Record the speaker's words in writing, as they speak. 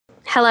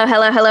Hello,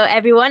 hello, hello,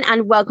 everyone,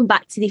 and welcome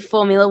back to the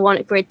Formula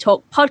One Grid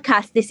Talk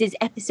podcast. This is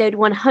episode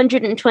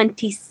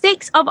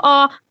 126 of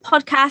our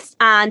podcast,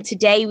 and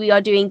today we are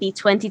doing the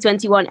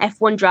 2021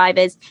 F1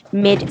 drivers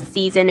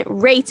mid-season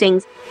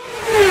ratings.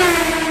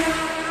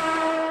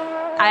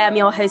 I am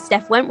your host,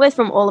 Steph Wentworth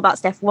from All About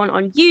Steph 1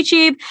 on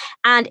YouTube,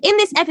 and in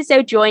this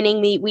episode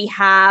joining me, we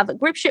have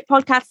Grip Strip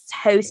Podcast's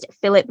host,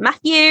 Philip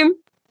Matthew.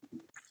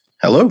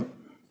 Hello.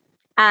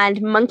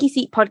 And Monkey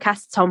Seat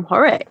Podcast, Tom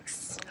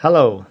Horrocks.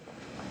 Hello.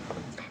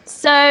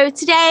 So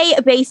today,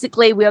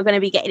 basically, we are going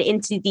to be getting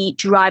into the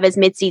drivers'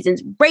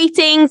 mid-season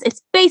ratings.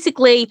 It's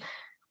basically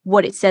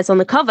what it says on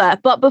the cover.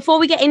 But before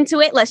we get into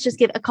it, let's just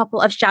give a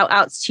couple of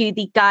shout-outs to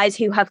the guys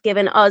who have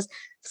given us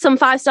some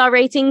 5-star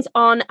ratings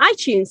on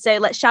iTunes. So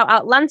let's shout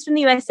out Lance from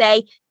the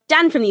USA,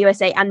 Dan from the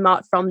USA, and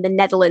Mark from the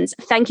Netherlands.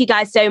 Thank you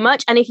guys so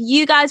much. And if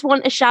you guys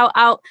want a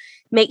shout-out,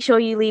 make sure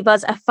you leave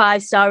us a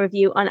 5-star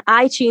review on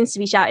iTunes to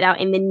be shouted out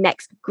in the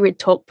next Grid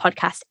Talk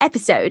podcast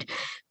episode.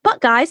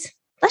 But guys,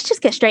 let's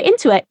just get straight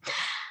into it.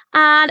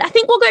 And I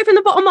think we'll go from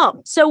the bottom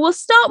up. So we'll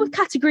start with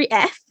category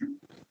F.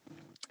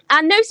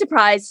 And no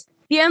surprise,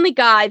 the only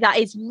guy that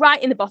is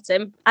right in the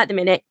bottom at the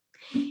minute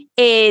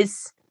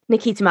is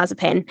Nikita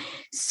Mazepin.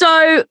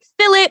 So,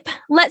 Philip,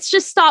 let's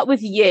just start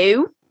with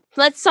you.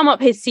 Let's sum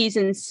up his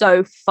season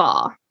so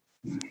far.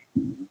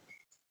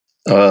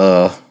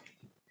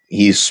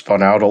 He's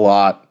spun out a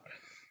lot.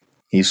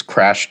 He's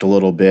crashed a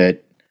little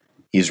bit.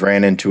 He's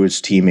ran into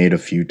his teammate a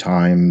few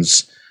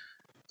times.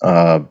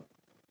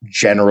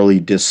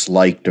 Generally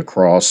disliked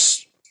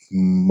across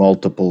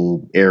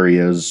multiple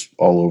areas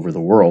all over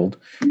the world.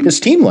 His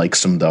team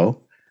likes him,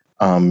 though.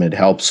 It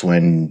helps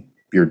when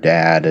your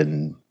dad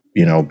and,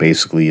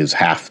 basically owns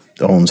half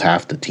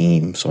the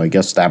team. So I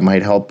guess that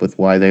might help with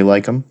why they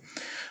like him.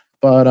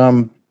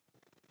 But,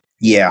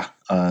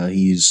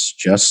 he's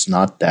just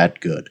not that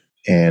good.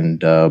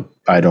 And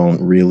I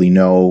don't really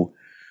know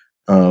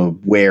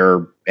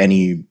where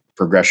any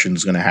progression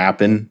is going to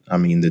happen. I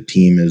mean, the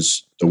team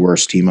is the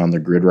worst team on the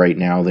grid right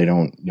now.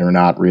 They're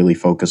not really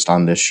focused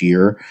on this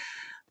year.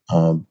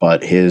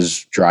 But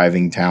his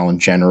driving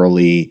talent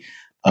generally,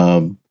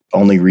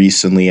 only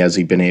recently has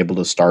he been able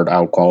to start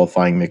out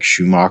qualifying Mick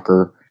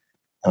Schumacher.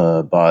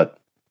 But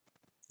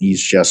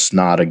he's just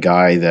not a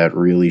guy that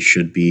really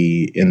should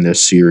be in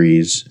this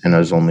series, and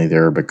is only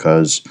there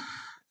because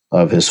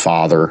of his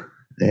father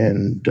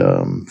and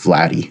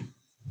Vladdy.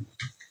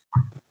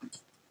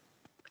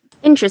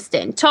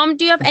 Interesting. Tom,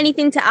 do you have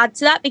anything to add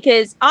to that?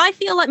 Because I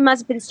feel like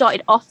Mazepin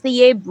started off the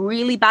year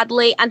really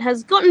badly and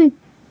has gotten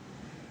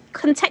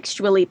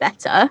contextually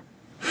better.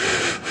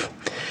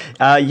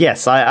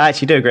 Yes, I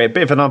actually do agree. A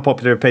bit of an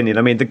unpopular opinion.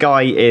 I mean, the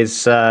guy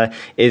is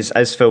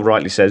as Phil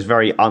rightly says,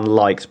 very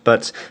unliked,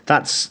 but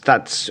that's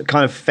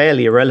kind of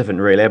fairly irrelevant,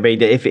 really. I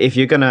mean, if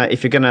you're gonna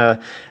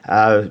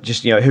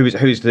just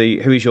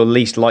who's your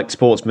least liked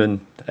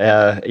sportsman,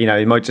 in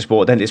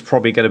motorsport, then it's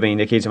probably going to be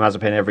Nikita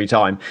Mazepin every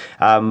time.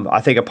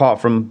 I think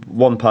apart from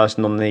one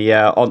person on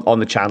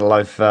the channel,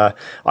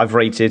 I've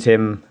rated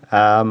him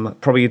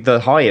probably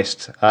the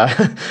highest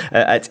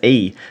at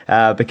E,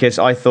 because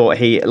I thought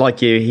he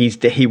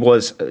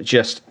was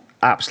just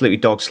absolutely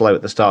dog slow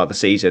at the start of the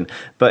season,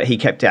 but he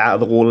kept it out of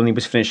the wall and he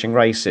was finishing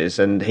races,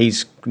 and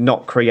he's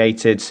not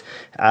created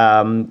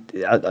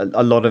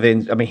a lot of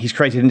he's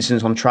created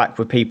incidents on track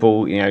with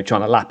people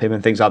trying to lap him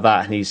and things like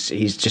that, and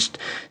he's just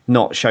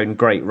not shown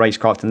great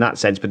racecraft in that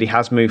sense, but he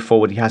has moved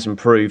forward, he has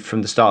improved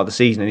from the start of the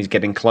season, and he's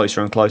getting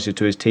closer and closer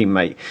to his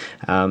teammate,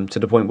 to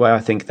the point where I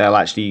think they'll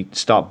actually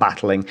start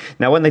battling.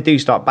 Now, when they do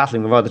start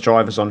battling with other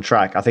drivers on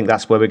track, I think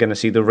that's where we're going to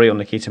see the real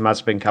Nikita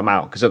Mazepin come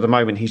out, because at the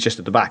moment he's just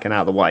at the back and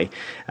out of the way,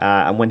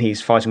 and when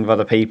he's fighting with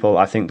other people,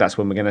 I think that's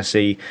when we're going to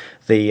see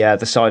the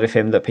side of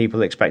him that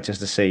people expect us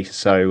to see.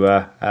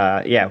 So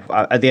at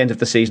the end of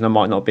the season I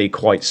might not be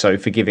quite so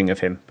forgiving of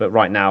him, but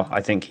right now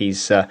I think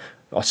he's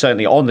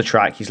certainly on the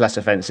track he's less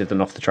offensive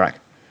than off the track.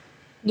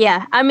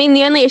 Yeah, I mean,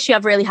 the only issue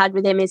I've really had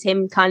with him is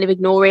him kind of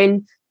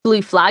ignoring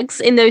blue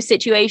flags in those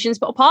situations,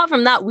 but apart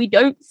from that we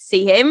don't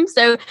see him.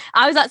 So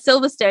I was at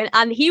Silverstone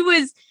and he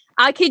was,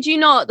 I kid you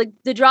not,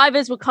 the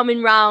drivers were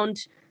coming round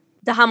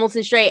the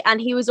Hamilton straight and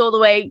he was all the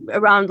way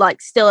around, like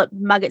still at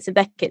Maggots and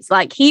Beckett's.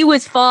 Like he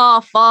was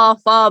far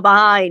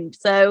behind.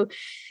 So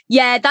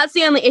yeah, that's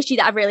the only issue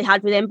that I've really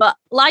had with him. But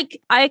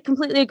like, I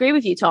completely agree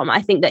with you, Tom.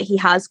 I think that he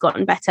has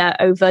gotten better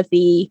over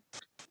the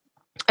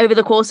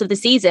course of the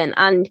season,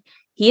 and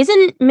he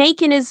isn't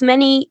making as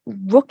many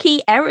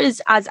rookie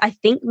errors as I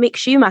think Mick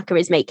Schumacher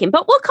is making.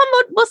 But we'll talk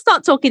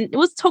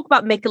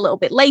about Mick a little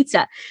bit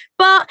later.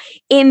 But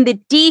in the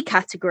D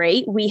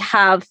category, we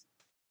have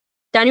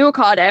Daniel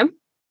Ricciardo,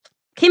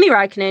 Kimi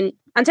Räikkönen,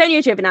 Antonio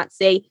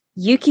Giovinazzi,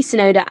 Yuki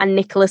Tsunoda, and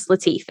Nicholas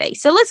Latifi.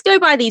 So let's go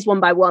by these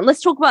one by one.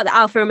 Let's talk about the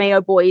Alfa Romeo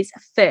boys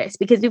first,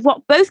 because we've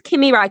got both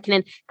Kimi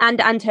Räikkönen and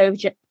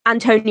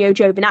Antonio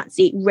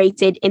Giovinazzi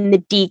rated in the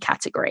D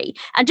category.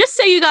 And just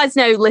so you guys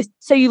know,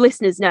 so you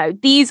listeners know,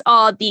 these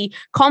are the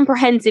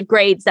comprehensive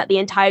grades that the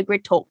entire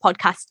Grid Talk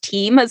podcast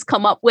team has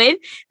come up with.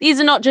 These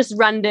are not just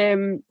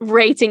random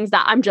ratings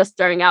that I'm just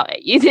throwing out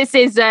at you. This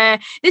is the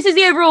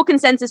overall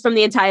consensus from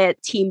the entire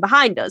team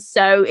behind us.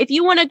 So if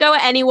you want to go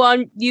at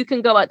anyone, you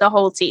can go at the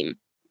whole team.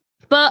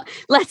 But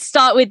let's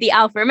start with the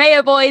Alfa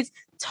Romeo boys.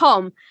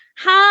 Tom,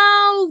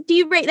 how do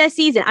you rate their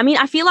season? I mean,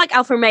 I feel like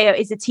Alfa Romeo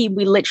is a team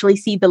we literally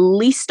see the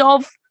least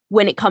of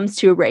when it comes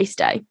to a race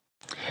day.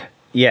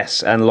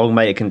 Yes, and long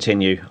may it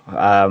continue.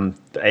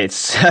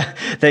 It's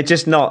they're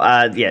just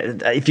not.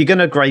 If you're going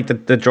to grade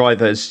the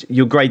drivers,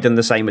 you'll grade them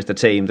the same as the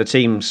team. The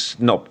team's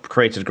not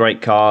created a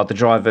great car. The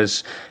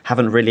drivers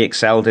haven't really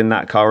excelled in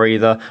that car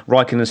either.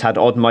 Raikkonen's had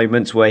odd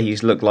moments where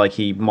he's looked like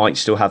he might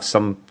still have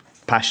some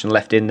passion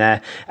left in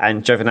there,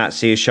 and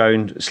Giovinazzi has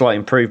shown slight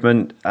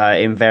improvement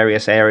in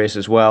various areas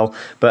as well.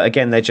 But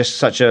again, they're just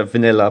such a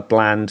vanilla,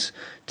 bland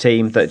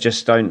team that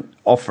just don't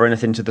offer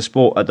anything to the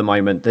sport at the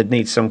moment. They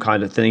need some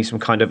kind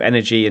of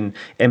energy and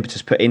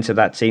impetus put into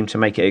that team to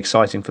make it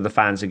exciting for the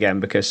fans again,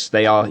 because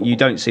you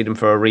don't see them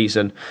for a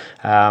reason.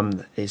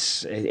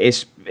 It's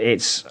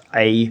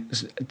a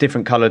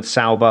different coloured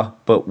Sauber,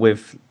 but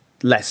with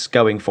less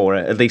going for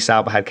it. At least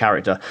Sauber had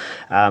character.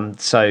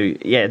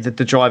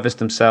 The drivers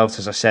themselves,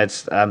 as I said,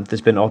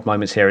 there's been odd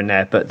moments here and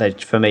there,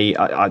 but for me,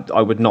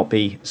 I would not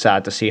be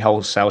sad to see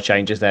wholesale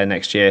changes there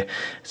next year.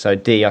 So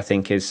D, I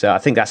think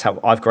that's how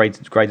I've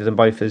graded them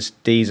both as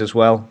Ds as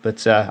well.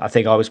 But I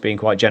think I was being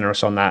quite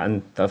generous on that,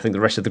 and I think the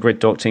rest of the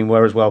Grid Talk team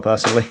were as well,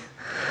 personally.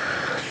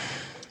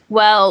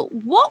 Well,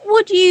 what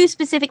would you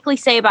specifically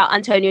say about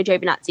Antonio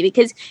Giovinazzi?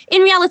 Because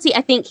in reality,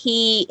 I think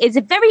he is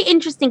a very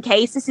interesting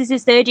case. This is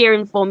his third year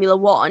in Formula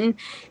One,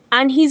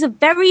 and he's a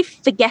very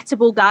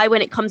forgettable guy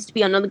when it comes to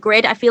being on the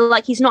grid. I feel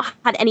like he's not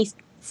had any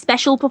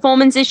special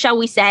performances, shall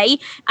we say.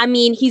 I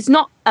mean, he's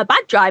not a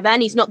bad driver,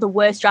 and he's not the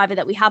worst driver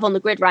that we have on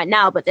the grid right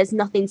now, but there's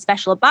nothing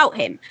special about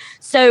him.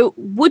 So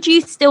would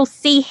you still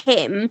see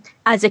him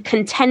as a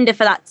contender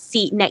for that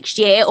seat next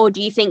year, or do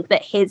you think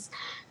that his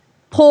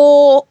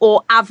poor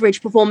or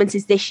average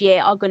performances this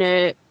year are going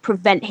to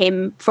prevent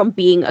him from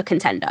being a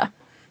contender?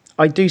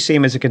 I do see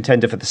him as a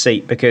contender for the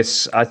seat,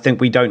 because I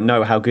think we don't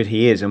know how good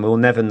he is, and we'll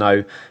never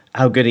know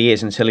how good he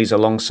is until he's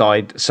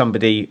alongside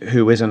somebody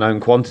who is a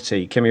known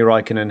quantity. Kimi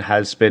Raikkonen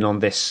has been on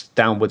this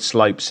downward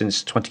slope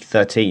since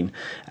 2013,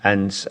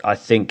 and I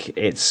think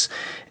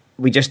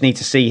we just need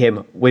to see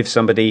him with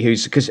somebody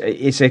because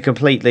it's a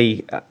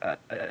completely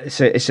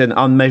it's an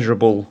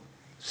unmeasurable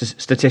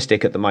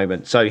statistic at the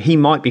moment. So he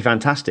might be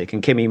fantastic,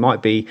 and Kimi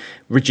might be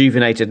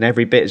rejuvenated and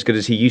every bit as good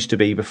as he used to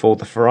be before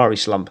the Ferrari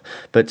slump.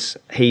 But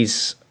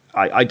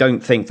I don't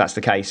think that's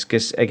the case,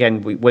 because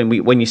again,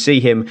 when you see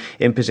him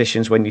in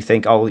positions when you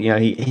think,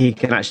 he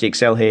can actually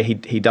excel here,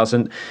 he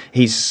doesn't.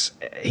 He's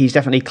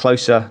definitely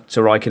closer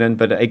to Raikkonen,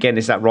 but again,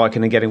 is that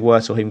Raikkonen getting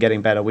worse or him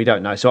getting better? We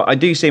don't know. So I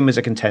do see him as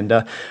a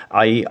contender.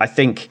 I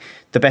think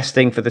the best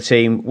thing for the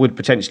team would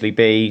potentially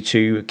be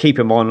to keep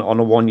him on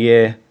a 1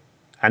 year,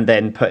 and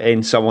then put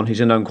in someone who's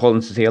a known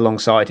quantity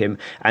alongside him.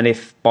 And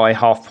if by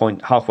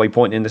halfway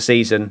point in the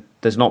season,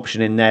 there's an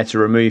option in there to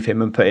remove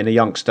him and put in a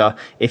youngster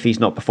if he's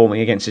not performing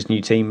against his new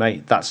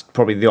teammate, that's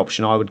probably the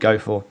option I would go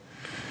for.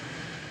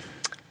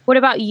 What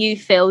about you,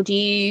 Phil? Do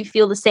you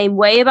feel the same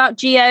way about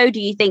Gio?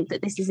 Do you think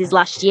that this is his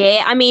last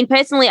year? I mean,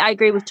 personally, I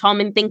agree with Tom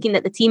in thinking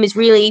that the team is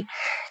really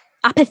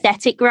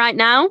apathetic right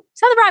now. Is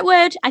that the right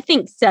word? I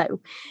think so.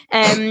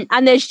 And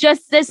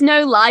there's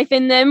no life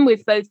in them,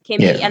 with both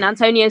Kimi and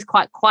Antonio is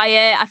quite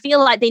quiet. I feel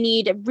like they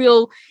need a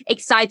real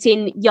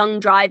exciting young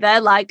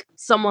driver, like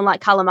someone like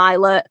Callum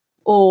Ilott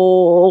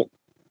or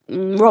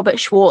Robert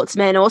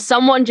Schwartzman, or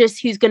someone just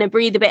who's going to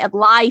breathe a bit of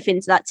life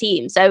into that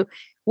team. So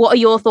what are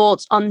your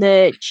thoughts on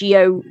the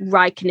Gio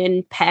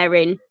Raikkonen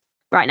pairing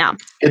right now?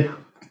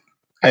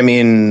 I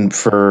mean,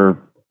 for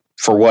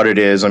what it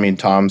is, I mean,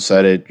 Tom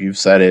said it, you've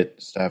said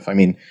it, Steph. I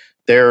mean,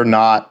 they're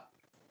not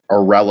a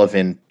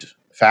relevant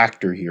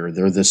factor here.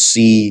 They're the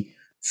C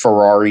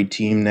Ferrari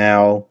team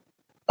now.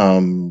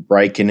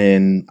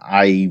 Raikkonen,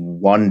 I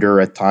wonder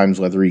at times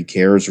whether he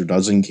cares or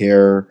doesn't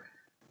care.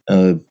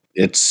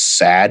 It's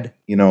sad,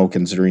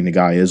 considering the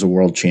guy is a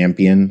world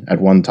champion.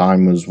 At one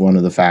time was one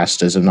of the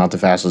fastest, if not the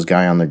fastest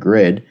guy on the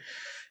grid.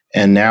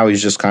 And now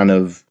he's just kind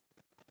of,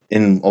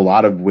 in a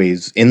lot of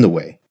ways, in the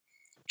way.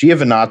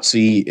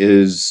 Giovinazzi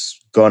is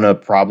going to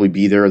probably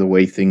be there the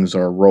way things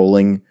are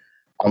rolling,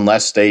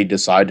 unless they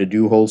decide to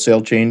do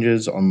wholesale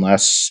changes,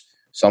 unless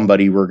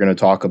somebody we're going to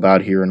talk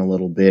about here in a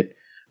little bit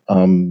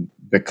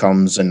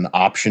becomes an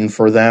option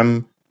for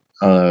them.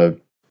 I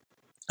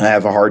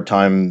have a hard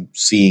time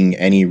seeing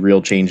any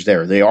real change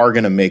there. They are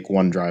going to make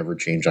one driver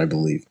change, I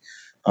believe,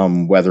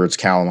 whether it's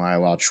Callum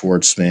Ilott,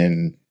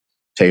 Schwartzman,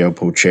 Teo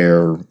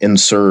Pocher,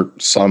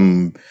 insert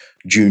some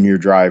junior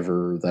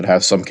driver that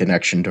has some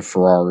connection to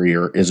Ferrari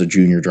or is a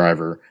junior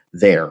driver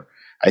there.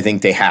 I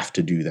think they have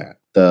to do that.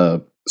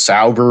 The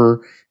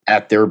Sauber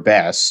at their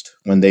best,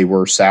 when they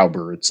were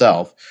Sauber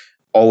itself,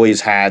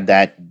 always had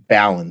that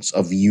balance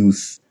of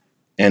youth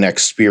and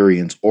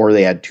experience, or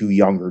they had 2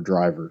 younger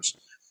drivers.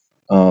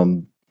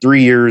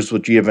 3 years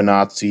with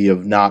Giovinazzi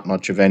of not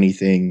much of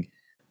anything.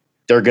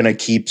 They're going to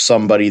keep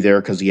somebody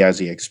there because he has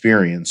the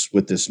experience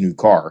with this new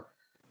car.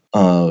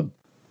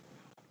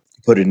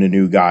 Put in a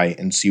new guy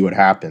and see what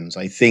happens.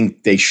 I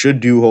think they should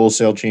do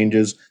wholesale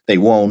changes. They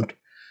won't.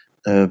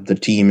 The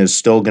team is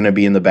still going to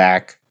be in the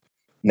back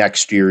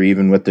next year,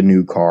 even with the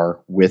new car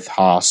with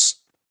Haas.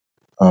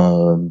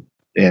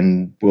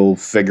 And we'll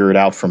figure it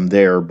out from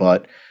there.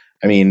 But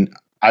I mean,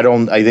 I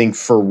think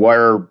for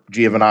where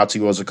Giovinazzi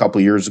was a couple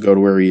of years ago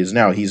to where he is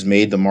now, he's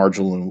made the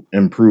marginal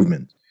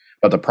improvement.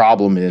 But the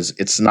problem is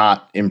it's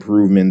not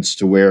improvements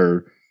to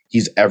where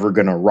he's ever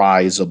going to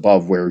rise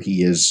above where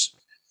he is.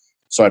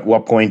 So at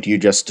what point do you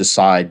just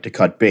decide to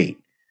cut bait?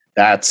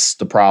 That's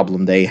the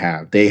problem they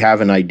have. They have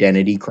an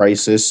identity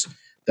crisis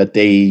that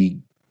they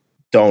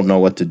don't know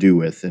what to do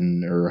with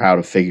or how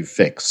to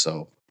fix.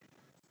 So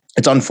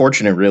it's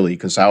unfortunate, really,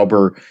 because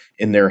Sauber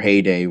in their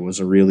heyday was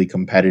a really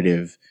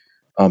competitive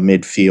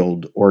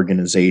midfield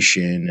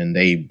organization, and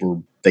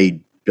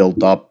they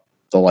built up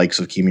the likes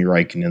of Kimi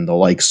Räikkönen, the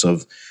likes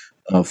of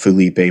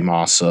Felipe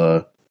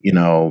Massa. You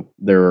know,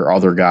 there are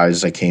other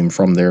guys that came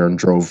from there and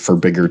drove for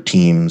bigger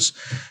teams,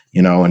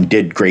 you know, and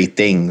did great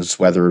things,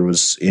 whether it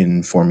was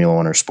in Formula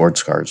One or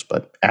sports cars.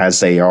 But as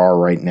they are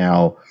right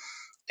now,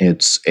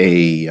 it's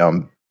they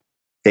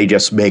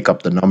just make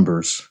up the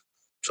numbers,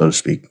 so to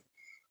speak.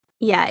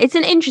 Yeah, it's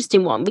an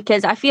interesting one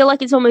because I feel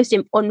like it's almost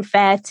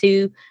unfair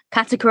to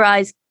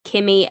categorize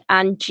Kimi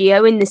and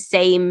Gio in the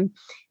same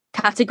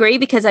category,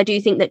 because I do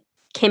think that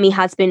Kimi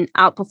has been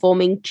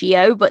outperforming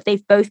Gio, but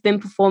they've both been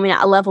performing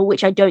at a level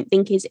which I don't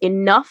think is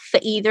enough for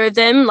either of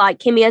them. Like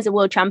Kimi as a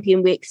world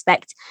champion, we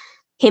expect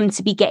him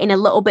to be getting a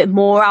little bit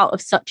more out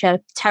of such a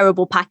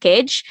terrible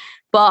package,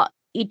 but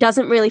it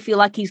doesn't really feel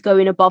like he's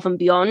going above and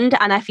beyond.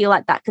 And I feel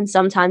like that can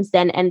sometimes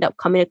then end up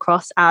coming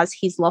across as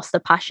he's lost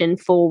the passion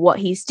for what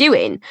he's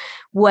doing.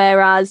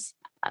 Whereas,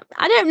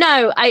 I don't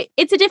know,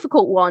 it's a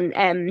difficult one,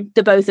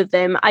 the both of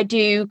them. I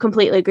do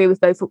completely agree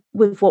with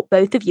what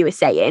both of you are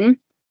saying.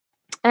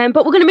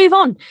 But we're going to move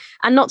on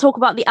and not talk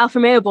about the Alfa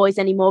Romeo boys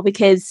anymore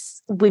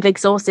because we've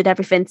exhausted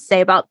everything to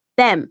say about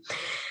them.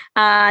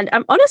 And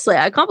honestly,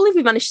 I can't believe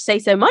we managed to say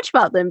so much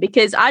about them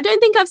because I don't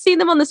think I've seen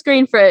them on the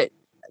screen for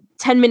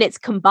 10 minutes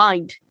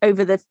combined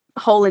over the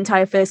whole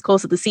entire first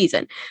course of the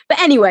season. But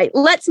anyway,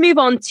 let's move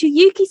on to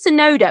Yuki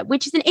Tsunoda,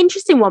 which is an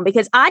interesting one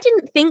because I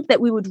didn't think that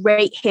we would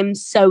rate him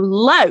so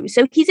low.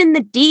 So he's in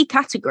the D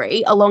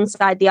category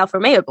alongside the Alfa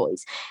Romeo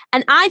boys.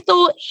 And I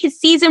thought his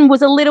season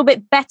was a little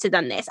bit better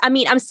than this. I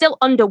mean, I'm still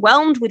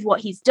underwhelmed with what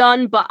he's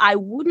done, but I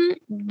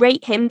wouldn't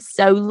rate him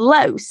so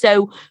low.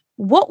 So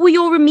what were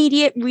your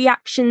immediate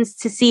reactions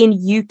to seeing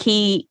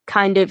Yuki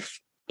kind of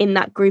in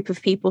that group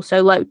of people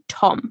so low,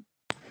 Tom?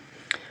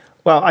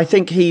 Well, I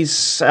think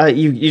he's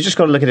you just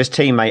got to look at his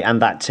teammate and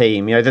that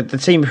team. You know, the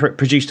team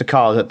produced a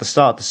car that at the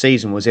start of the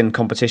season was in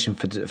competition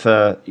for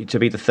to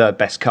be the third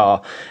best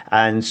car.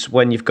 And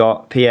when you've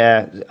got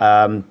Pierre,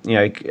 you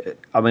know,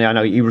 I mean, I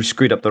know he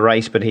screwed up the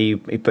race, but he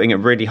putting it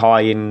really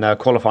high in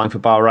qualifying for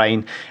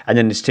Bahrain, and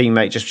then his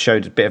teammate just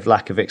showed a bit of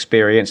lack of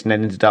experience and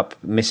then ended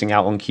up missing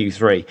out on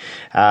Q3.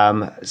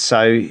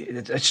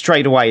 So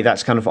straight away,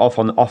 that's kind of off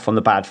on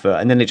the bad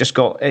foot, and then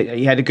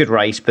he had a good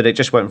race, but it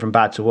just went from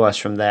bad to worse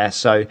from there.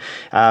 So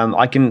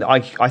I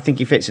think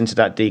he fits into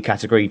that D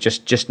category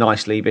just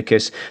nicely,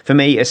 because for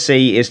me a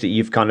C is that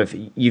you've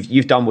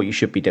done what you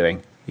should be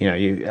doing.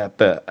 You know,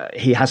 but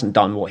he hasn't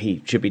done what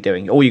he should be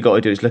doing. All you got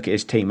to do is look at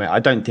his teammate.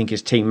 I don't think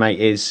his teammate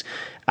is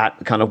at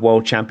kind of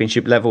world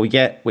championship level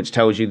yet, which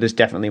tells you there's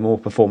definitely more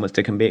performance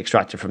that can be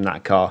extracted from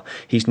that car.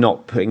 He's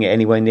not putting it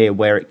anywhere near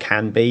where it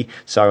can be.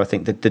 So I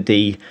think that the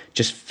D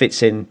just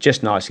fits in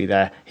just nicely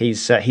there.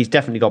 He's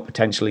definitely got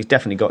potential. He's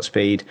definitely got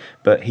speed,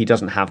 but he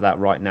doesn't have that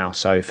right now.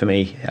 So for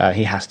me,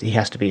 he has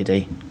to be a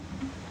D.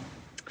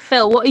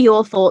 Phil, what are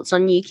your thoughts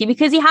on Yuki?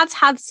 Because he has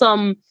had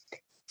some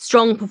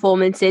strong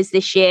performances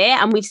this year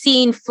and we've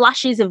seen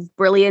flashes of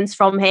brilliance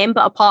from him,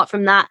 but apart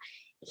from that,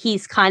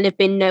 he's kind of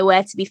been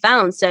nowhere to be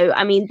found. So,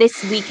 I mean,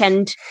 this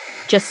weekend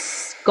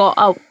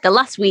the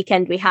last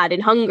weekend we had in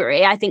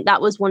Hungary, I think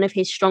that was one of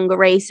his stronger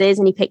races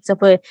and he picked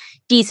up a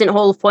decent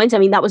haul of points. I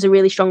mean, that was a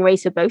really strong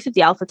race for both of the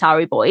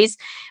AlphaTauri boys.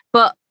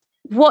 But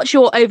what's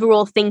your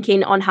overall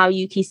thinking on how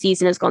Yuki's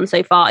season has gone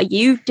so far? Are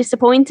you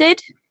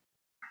disappointed?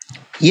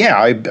 Yeah,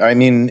 I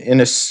mean, in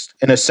a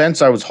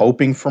sense, I was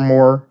hoping for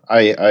more.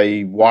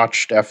 I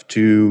watched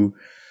F2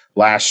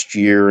 last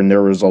year, and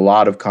there was a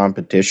lot of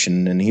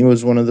competition, and he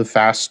was one of the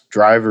fast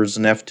drivers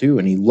in F2,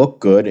 and he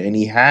looked good, and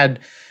he had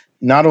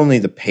not only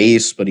the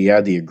pace, but he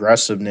had the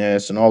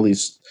aggressiveness and all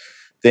these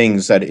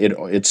things that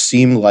it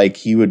seemed like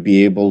he would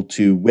be able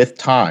to, with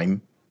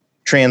time,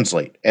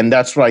 translate. And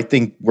that's what I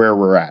think where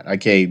we're at.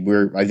 Okay,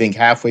 I think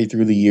halfway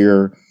through the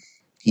year.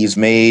 He's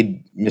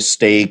made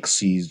mistakes.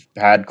 He's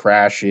had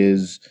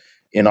crashes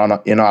in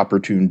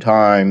inopportune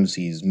times.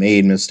 He's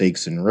made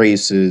mistakes in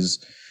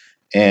races.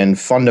 And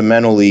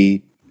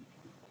fundamentally,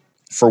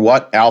 for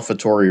what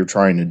AlphaTauri are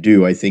trying to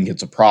do, I think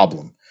it's a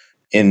problem.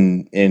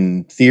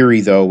 In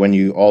theory, though, when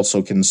you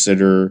also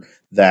consider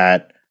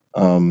that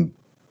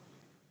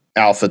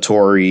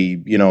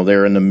AlphaTauri,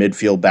 they're in the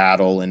midfield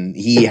battle, and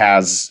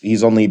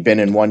he's only been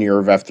in 1 year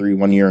of F3,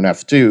 1 year in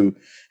F2,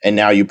 and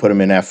now you put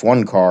him in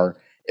F1 car,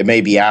 it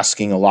may be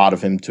asking a lot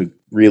of him to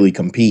really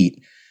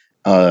compete,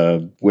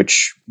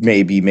 which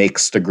maybe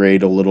makes the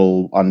grade a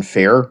little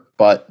unfair.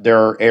 But there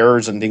are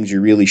errors and things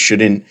you really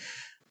shouldn't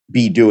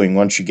be doing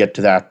once you get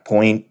to that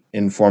point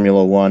in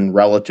Formula One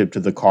relative to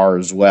the car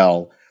as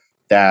well,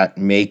 that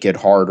make it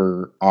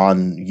harder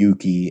on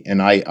Yuki.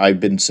 And I've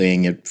been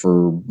saying it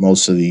for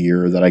most of the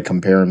year that I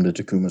compare him to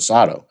Takuma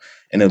Sato.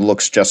 And it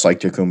looks just like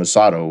Takuma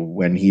Sato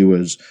when he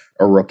was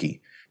a rookie.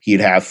 He'd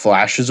have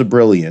flashes of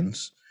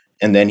brilliance,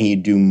 and then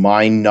he'd do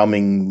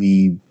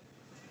mind-numbingly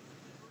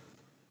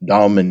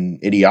dumb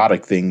and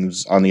idiotic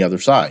things on the other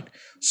side.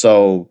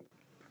 So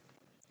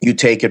you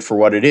take it for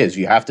what it is.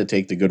 You have to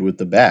take the good with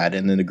the bad.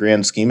 And in the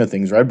grand scheme of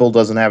things, Red Bull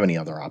doesn't have any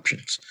other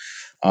options.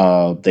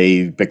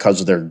 Because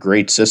of their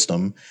great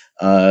system,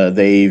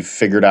 they've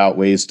figured out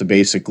ways to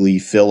basically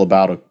fill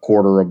about a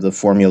quarter of the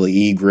Formula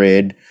E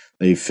grid.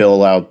 They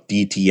fill out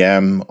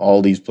DTM,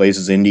 all these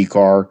places,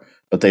 IndyCar,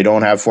 but they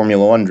don't have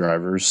Formula One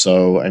drivers.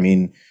 So, I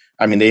mean,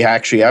 they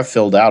actually have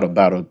filled out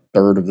about a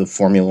third of the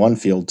Formula One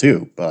field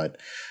too. But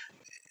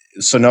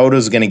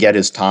Tsunoda's going to get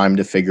his time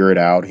to figure it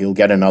out. He'll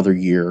get another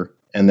year,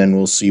 and then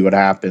we'll see what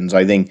happens.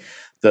 I think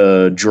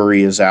the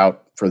jury is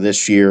out for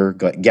this year.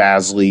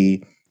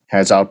 Gasly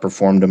has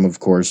outperformed him, of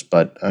course,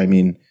 but I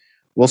mean,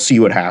 we'll see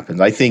what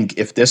happens. I think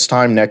if this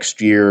time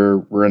next year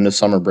we're in the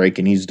summer break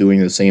and he's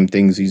doing the same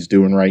things he's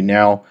doing right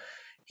now,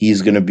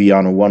 he's going to be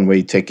on a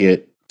one-way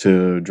ticket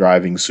to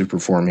driving Super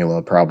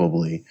Formula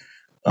probably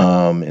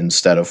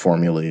instead of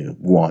Formula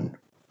One,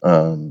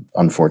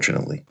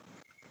 unfortunately.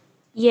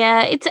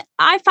 Yeah,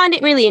 I find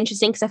it really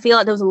interesting because I feel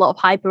like there was a lot of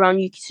hype around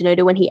Yuki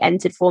Tsunoda when he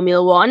entered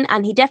Formula One,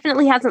 and he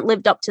definitely hasn't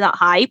lived up to that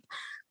hype,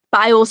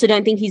 but I also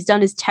don't think he's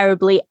done as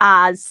terribly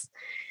as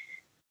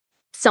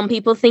some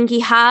people think he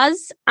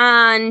has,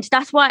 and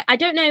that's why I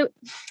don't know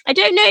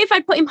if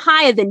I'd put him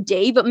higher than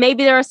D, but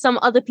maybe there are some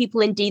other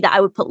people in D that I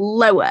would put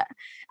lower,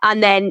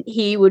 and then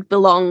he would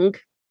belong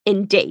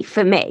in D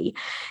for me.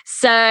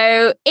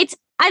 So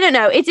I don't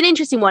know, it's an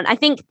interesting one. I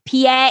think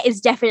Pierre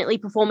is definitely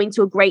performing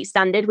to a great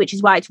standard, which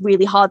is why it's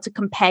really hard to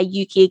compare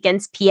Yuki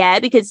against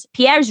Pierre, because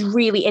Pierre is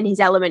really in his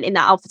element in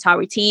that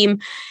AlphaTauri team.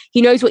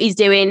 He knows what he's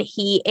doing.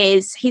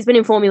 He's been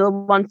in Formula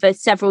One for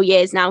several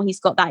years now. He's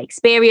got that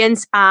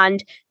experience,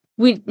 and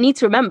we need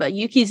to remember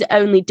Yuki's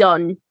only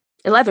done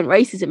 11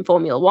 races in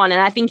Formula One,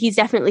 and I think he's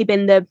definitely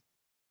been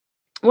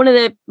one of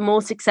the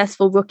more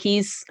successful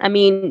rookies. I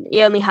mean,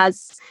 he only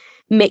has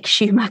Mick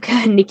Schumacher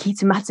and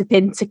Nikita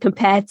Mazepin to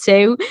compare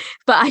to,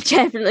 but I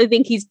definitely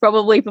think he's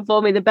probably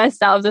performing the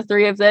best out of the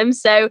three of them.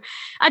 So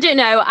I don't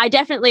know. I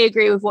definitely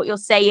agree with what you're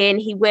saying.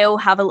 He will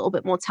have a little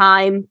bit more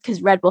time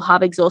because Red Bull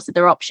have exhausted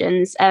their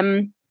options.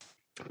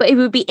 But it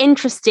would be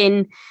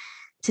interesting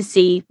to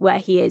see where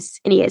he is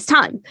in a year's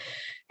time.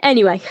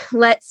 Anyway,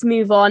 let's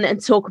move on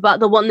and talk about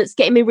the one that's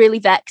getting me really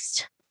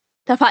vexed.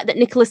 The fact that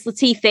Nicholas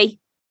Latifi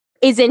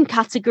is in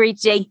category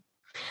D.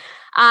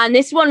 And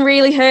this one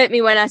really hurt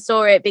me when I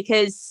saw it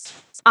because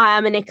I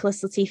am a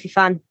Nicholas Latifi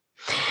fan.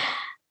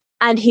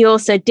 And he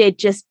also did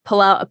just pull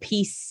out a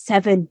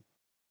P7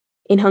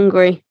 in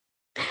Hungary.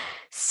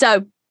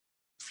 So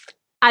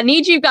I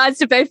need you guys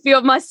to both be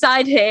on my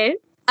side here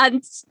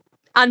and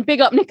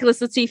big up Nicholas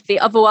Latifi.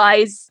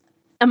 Otherwise,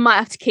 I might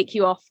have to kick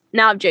you off.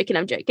 No, I'm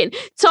joking.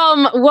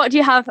 Tom, what do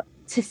you have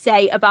to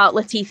say about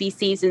Latifi's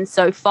season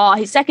so far?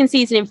 His second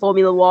season in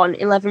Formula One,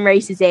 11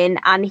 races in,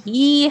 and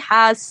he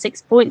has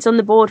 6 points on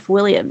the board for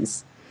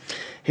Williams.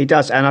 He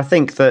does, and I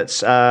think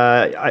that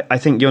I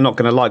think you're not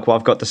going to like what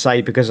I've got to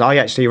say, because I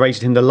actually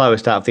rated him the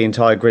lowest out of the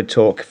entire Grid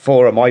Talk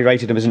forum. I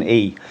rated him as an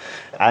E.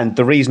 And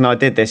the reason I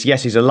did this,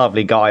 yes, he's a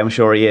lovely guy, I'm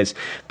sure he is,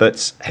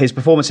 but his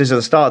performances at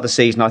the start of the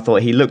season, I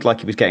thought he looked like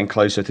he was getting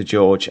closer to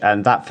George,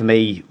 and that for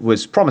me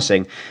was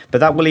promising. But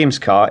that Williams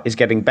car is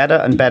getting better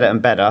and better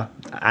and better,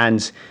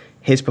 and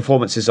his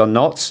performances are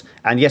not.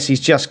 And yes, he's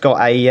just got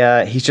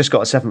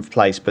a seventh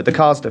place, but the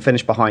cars that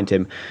finished behind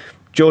him,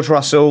 George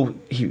Russell,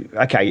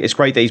 it's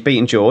great that he's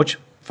beaten George.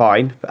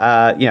 Fine,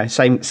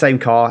 same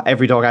car.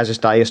 Every dog has his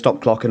day, a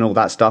stop clock, and all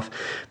that stuff.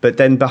 But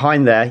then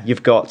behind there,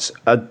 you've got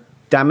a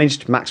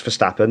damaged Max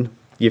Verstappen.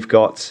 You've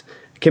got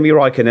Kimi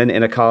Raikkonen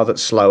in a car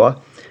that's slower.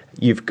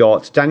 You've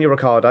got Daniel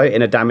Ricciardo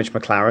in a damaged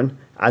McLaren,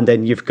 and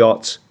then you've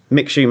got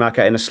Mick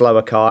Schumacher in a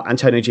slower car,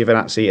 Antonio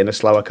Giovinazzi in a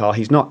slower car.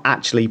 He's not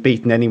actually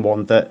beaten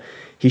anyone that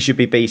he should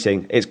be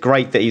beating. It's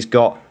great that he's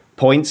got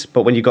points,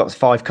 but when you've got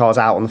 5 cars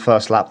out on the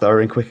first lap that are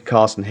in quicker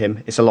cars than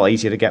him, it's a lot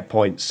easier to get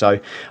points. So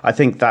I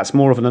think that's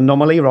more of an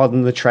anomaly rather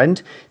than the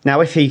trend.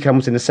 Now, if he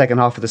comes in the second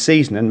half of the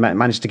season and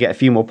manages to get a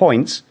few more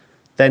points,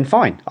 then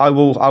fine. I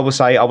will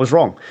say I was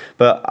wrong.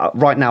 But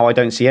right now, I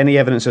don't see any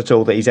evidence at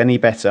all that he's any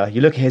better.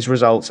 You look at his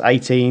results,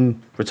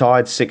 18,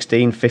 retired,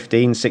 16,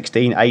 15,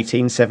 16,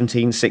 18,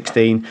 17,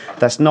 16.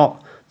 That's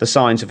not the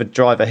signs of a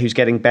driver who's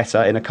getting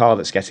better in a car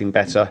that's getting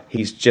better.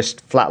 He's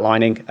just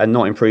flatlining and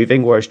not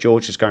improving, whereas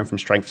George is going from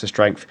strength to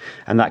strength,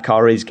 and that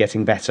car is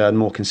getting better and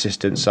more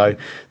consistent. So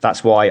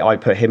that's why I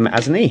put him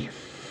as an E.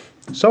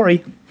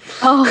 Sorry.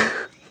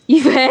 Oh,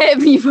 you've hurt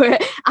me.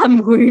 I'm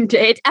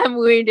wounded.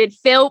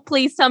 Phil,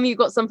 please tell me you've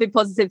got something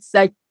positive to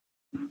say.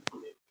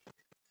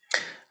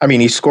 I mean,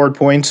 he scored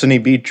points and he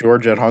beat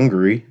George at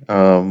Hungary.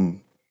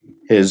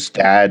 His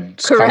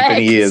dad's Correct.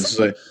 company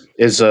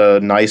is a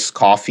nice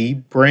coffee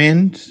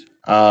brand.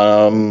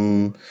 I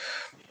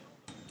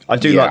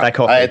do like that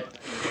coffee.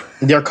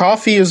 Their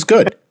coffee is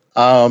good.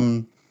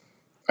 I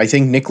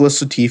think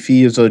Nicholas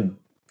Latifi is a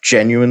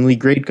genuinely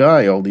great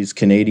guy. All these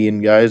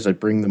Canadian guys that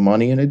bring the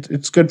money, and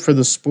it's good for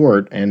the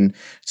sport. And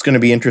it's going to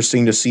be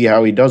interesting to see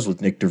how he does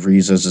with Nick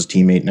DeVries as his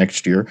teammate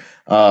next year.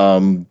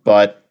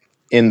 But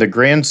in the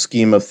grand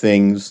scheme of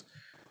things,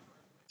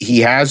 he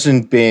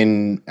hasn't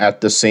been at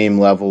the same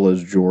level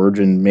as George,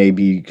 and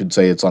maybe you could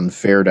say it's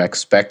unfair to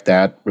expect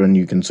that when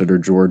you consider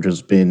George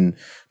has been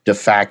de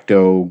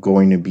facto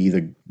going to be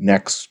the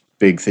next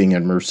big thing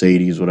at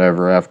Mercedes,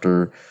 whatever,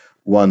 after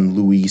one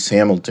Lewis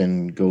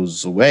Hamilton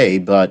goes away.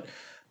 But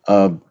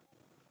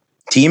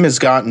team has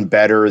gotten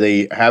better.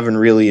 They haven't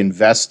really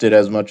invested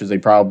as much as they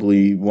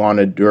probably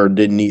wanted or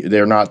didn't.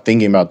 They're not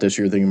thinking about this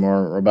year, thinking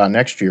more about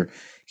next year.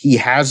 He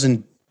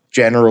hasn't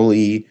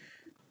generally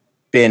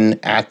been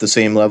at the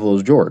same level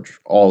as George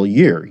all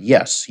year.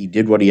 Yes, he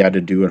did what he had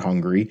to do at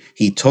Hungary.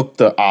 He took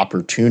the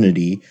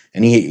opportunity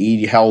and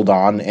he held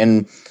on.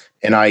 And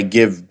I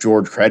give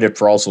George credit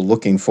for also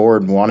looking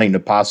forward and wanting to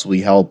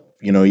possibly help,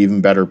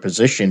 even better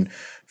position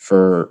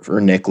for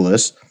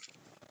Nicholas.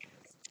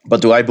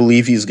 But do I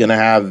believe he's going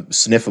to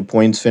sniff a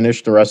points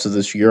finish the rest of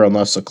this year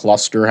unless a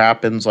cluster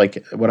happens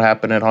like what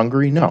happened at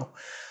Hungary? No.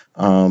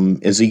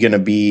 Is he going to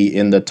be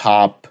in the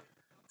top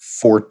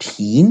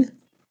 14?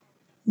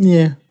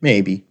 Yeah,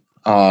 maybe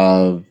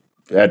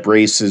at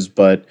races,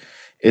 but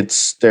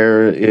it's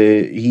there.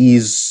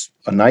 He's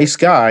a nice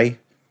guy.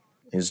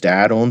 His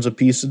dad owns a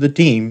piece of the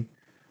team.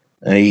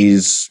 And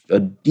he's a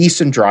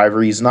decent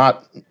driver. He's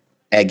not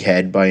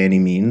egghead by any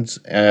means,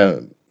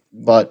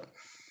 but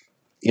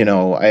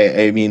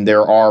I mean,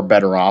 there are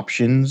better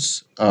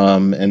options,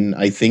 and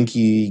I think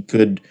he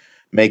could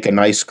make a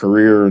nice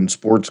career in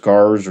sports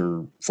cars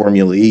or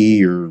Formula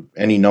E or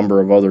any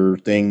number of other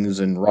things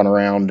and run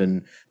around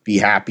and be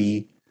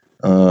happy.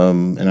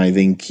 And I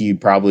think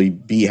he'd probably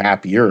be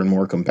happier and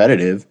more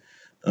competitive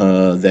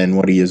than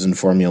what he is in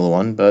Formula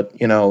One. But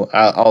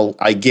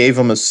I gave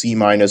him a C-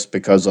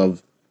 because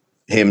of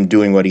him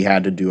doing what he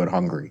had to do at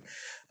Hungary.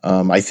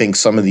 I think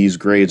some of these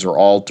grades are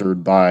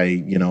altered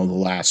by the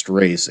last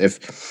race.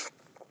 If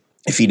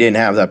he didn't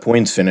have that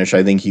points finish,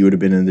 I think he would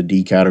have been in the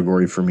D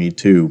category for me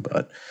too.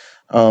 But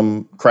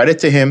credit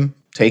to him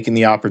taking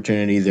the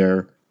opportunity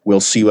there.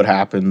 We'll see what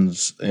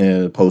happens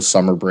post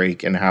summer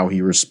break and how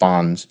he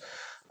responds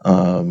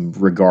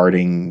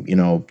regarding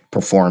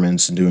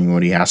performance and doing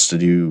what he has to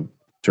do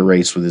to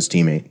race with his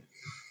teammate.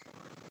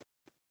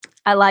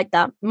 I like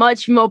that.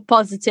 Much more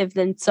positive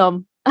than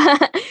some.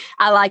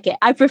 I like it.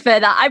 I prefer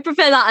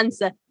that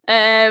answer.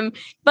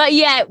 But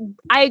yeah,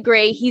 I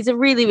agree. He's a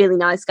really, really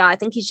nice guy. I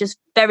think he's just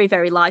very,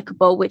 very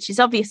likable, which is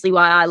obviously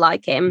why I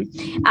like him.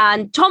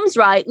 And Tom's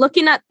right.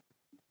 Looking at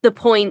the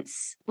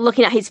points,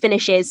 looking at his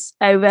finishes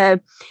over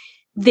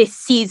this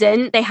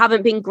season, they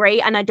haven't been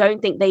great. And I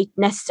don't think they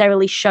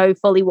necessarily show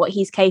fully what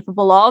he's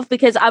capable of,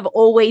 because I've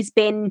always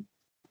been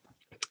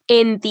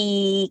in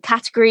the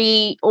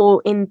category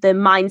or in the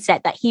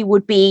mindset that he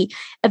would be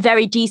a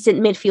very decent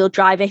midfield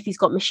driver if he's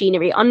got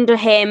machinery under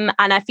him.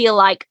 And I feel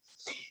like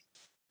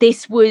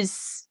this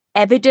was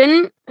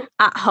evident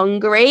at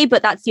Hungary,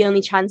 but that's the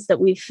only chance that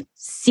we've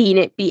seen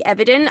it be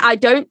evident. I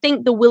don't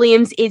think the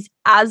Williams is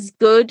as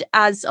good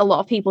as a lot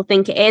of people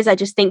think it is. I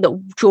just think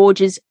that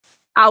George is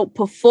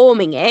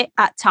outperforming it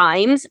at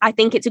times. I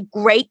think it's a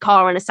great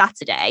car on a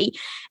Saturday,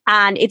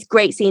 and it's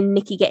great seeing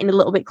Nicky getting a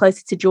little bit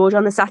closer to George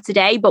on the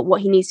Saturday, but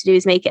what he needs to do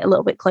is make it a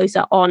little bit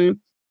closer on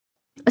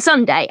a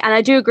Sunday. And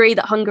I do agree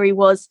that Hungary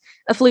was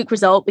a fluke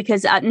result,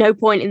 because at no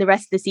point in the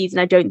rest of the season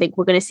I don't think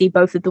we're going to see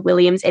both of the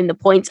Williams in the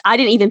points. I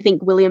didn't even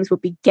think Williams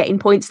would be getting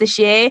points this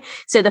year,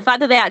 so the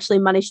fact that they actually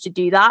managed to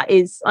do that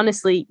is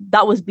honestly,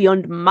 that was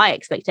beyond my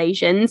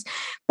expectations.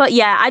 But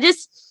yeah,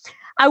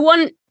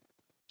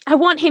 I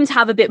want him to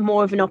have a bit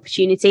more of an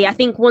opportunity. I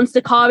think once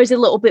the car is a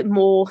little bit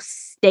more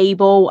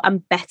stable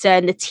and better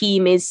and the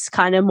team is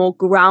kind of more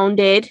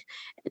grounded,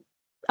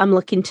 I'm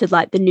looking to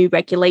like the new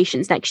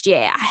regulations next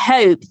year. I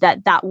hope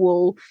that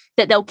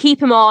they'll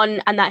keep him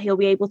on and that he'll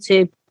be able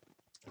to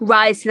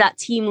rise to that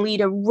team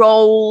leader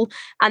role.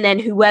 And then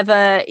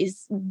whoever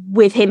is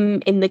with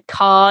him in the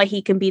car,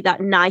 he can be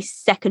that nice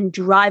second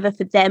driver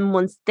for them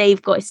once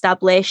they've got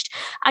established.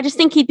 I just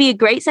think he'd be a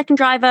great second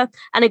driver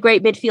and a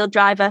great midfield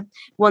driver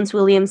once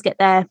Williams get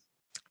their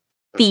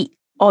feet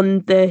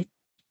on the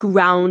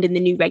ground in the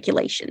new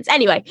regulations.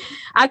 Anyway,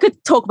 I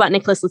could talk about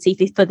Nicholas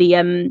Latifi for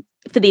the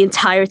for the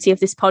entirety of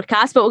this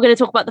podcast, but we're going to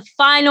talk about the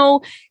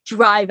final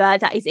driver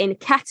that is in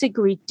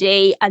category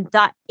D, and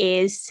that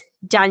is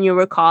Daniel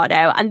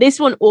Ricciardo. And this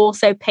one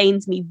also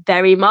pains me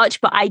very much,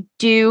 but I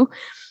do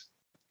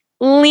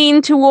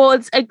lean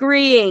towards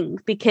agreeing,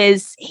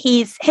 because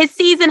his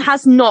season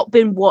has not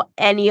been what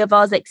any of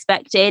us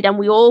expected. And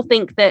we all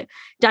think that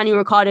Daniel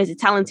Ricciardo is a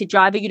talented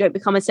driver. You don't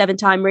become a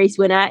 7-time race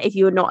winner if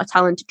you're not a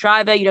talented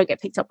driver. You don't get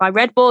picked up by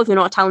Red Bull if you're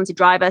not a talented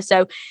driver.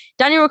 So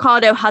Daniel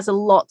Ricciardo has a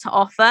lot to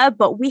offer,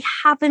 but we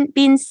haven't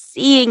been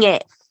seeing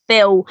it.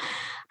 Phil,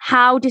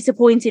 how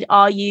disappointed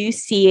are you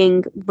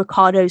seeing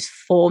Ricciardo's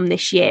form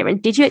this year?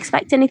 And did you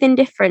expect anything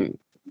different?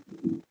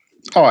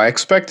 Oh, I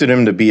expected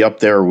him to be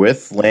up there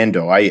with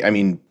Lando. I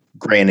mean,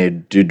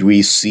 granted, did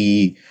we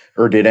see,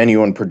 or did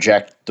anyone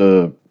project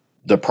the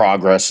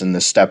progress and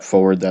the step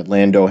forward that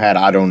Lando had?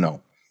 I don't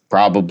know.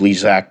 Probably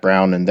Zach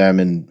Brown and them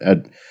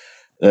at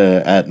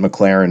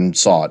McLaren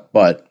saw it.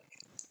 But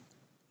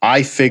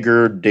I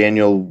figured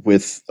Daniel,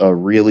 with a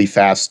really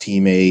fast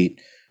teammate,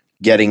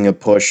 getting a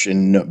push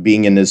and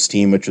being in his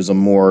team, which is a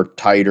more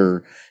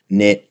tighter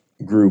knit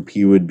group,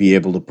 he would be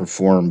able to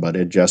perform, but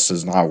it just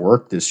has not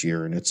worked this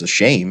year, and it's a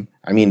shame.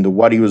 I mean,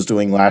 what he was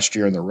doing last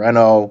year in the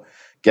Renault,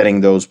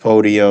 getting those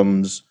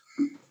podiums,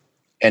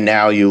 and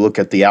now you look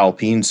at the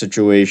Alpine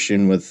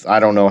situation with, I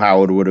don't know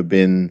how it would have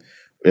been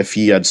if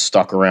he had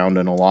stuck around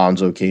and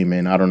Alonso came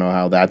in. I don't know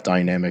how that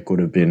dynamic would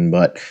have been,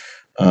 but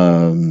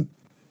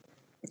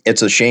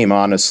it's a shame,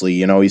 honestly.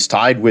 You know, he's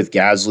tied with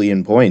Gasly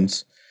in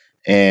points,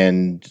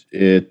 and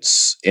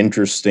it's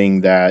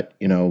interesting that,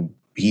 you know,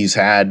 his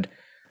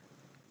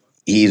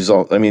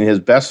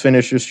best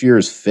finish this year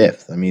is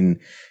 5th. I mean,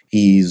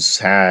 he's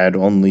had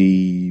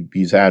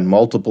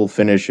multiple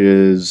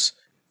finishes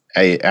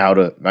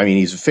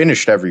he's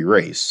finished every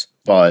race,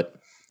 but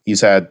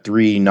he's had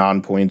 3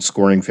 non-point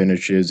scoring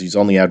finishes. He's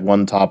only had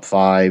 1 top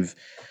 5.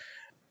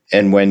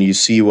 And when you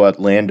see what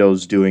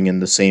Lando's doing in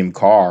the same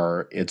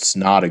car, it's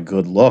not a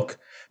good look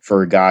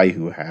for a guy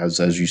who has,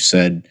 as you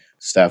said,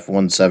 Steph,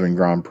 won 7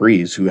 Grand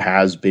Prix, who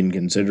has been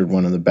considered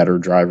one of the better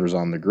drivers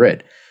on the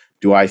grid.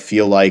 Do I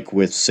feel like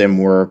with sim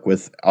work,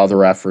 with other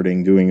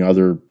efforting, doing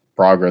other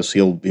progress,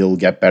 he'll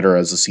get better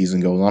as the season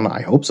goes on?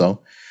 I hope so.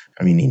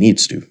 I mean, he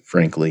needs to,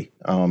 frankly,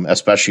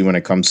 especially when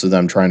it comes to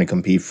them trying to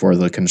compete for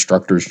the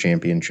Constructors'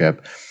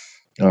 Championship.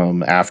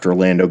 After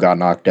Lando got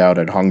knocked out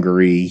at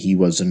Hungary, he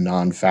was a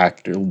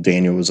non-factor.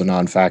 Daniel was a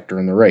non-factor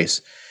in the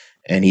race,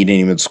 and he didn't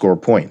even score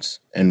points.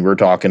 And we're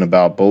talking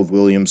about both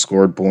Williams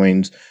scored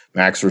points.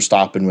 Max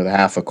Verstappen with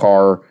half a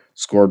car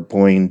scored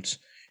points.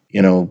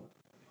 You know,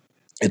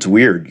 it's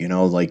weird, you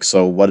know, like,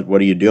 so what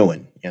are you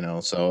doing? You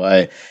know, so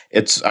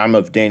I'm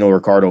a Daniel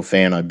Ricciardo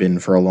fan. I've been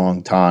for a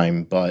long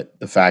time, but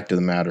the fact of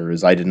the matter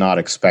is I did not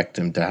expect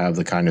him to have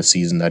the kind of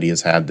season that he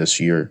has had this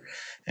year.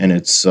 And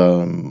it's,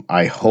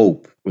 I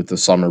hope with the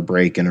summer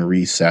break and a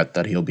reset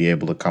that he'll be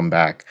able to come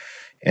back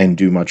and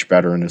do much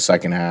better in the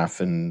second half,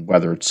 and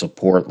whether it's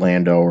support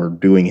Lando or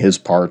doing his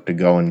part to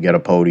go and get a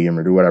podium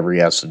or do whatever he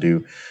has to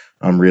do,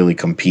 really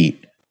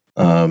compete,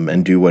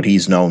 and do what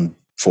he's known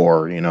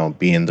for, you know,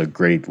 being the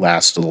great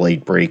last of the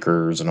late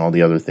breakers and all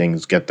the other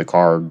things, get the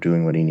car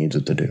doing what he needs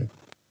it to do.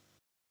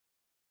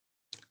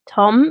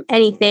 Tom,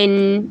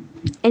 anything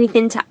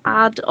to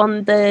add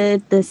on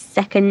the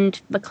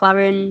second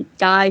McLaren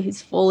guy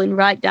who's fallen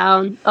right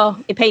down?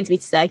 Oh, it pains me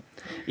to say.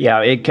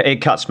 Yeah,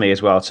 it cuts me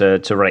as well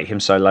to rate him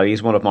so low.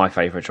 He's one of my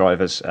favourite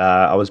drivers.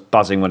 I was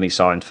buzzing when he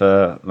signed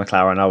for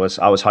McLaren.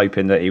 I was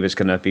hoping that he was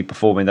going to be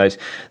performing those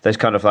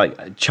kind of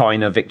like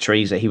China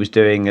victories that he was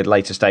doing at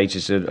later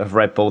stages of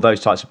Red Bull.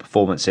 Those types of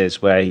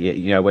performances where,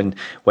 you know,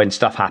 when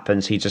stuff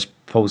happens, he just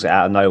pulls it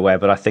out of nowhere.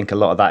 But I think a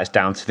lot of that is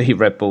down to the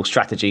Red Bull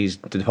strategies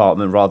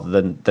department rather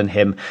than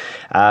him.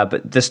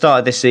 But the start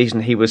of this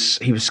season, he was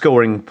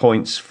scoring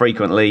points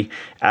frequently,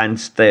 and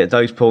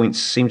those points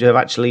seem to have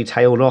actually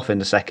tailed off in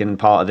the second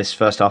part of this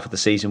first half of the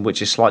season,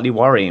 which is slightly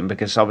worrying,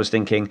 because I was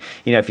thinking,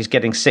 you know, if he's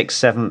getting 6th,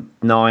 7th,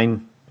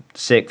 9th,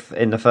 6th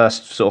in the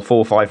first sort of 4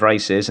 or 5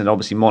 races, and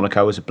obviously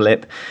Monaco was a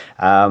blip,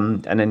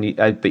 and then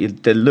but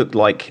it looked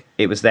like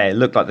it was there. It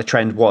looked like the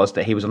trend was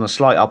that he was on a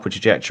slight upward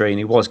trajectory and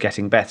he was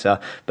getting better,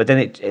 but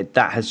then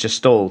that has just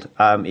stalled.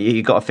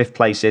 He got a 5th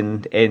place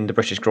in the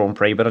British Grand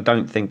Prix, but I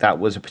don't think that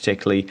was a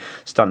particularly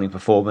stunning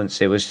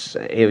performance.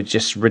 It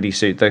just really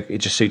suited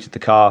the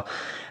car.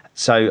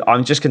 So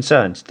I'm just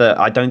concerned that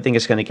I don't think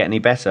it's going to get any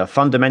better.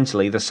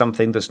 Fundamentally, there's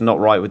something that's not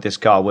right with this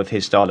car, with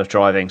his style of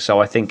driving. So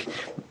I think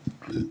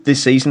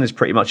this season is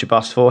pretty much a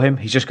bust for him.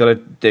 He's just got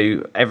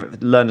to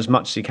learn as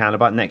much as he can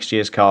about next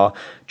year's car,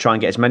 try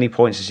and get as many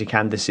points as he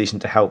can this season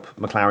to help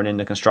McLaren in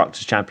the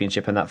Constructors'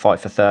 Championship and that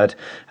fight for 3rd,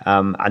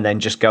 and then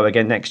just go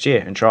again next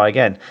year and try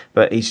again.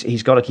 But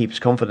he's got to keep his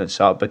confidence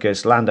up,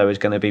 because Lando is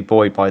going to be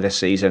buoyed by this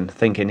season,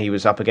 thinking he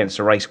was up against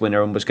a race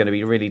winner and was going to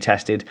be really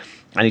tested,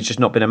 and he's just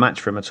not been a match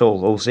for him at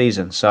all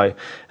season. So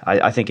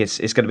I think it's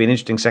going to be an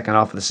interesting second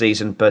half of the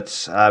season,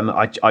 but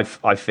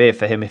I fear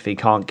for him if he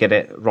can't get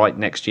it right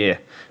next year,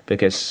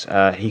 because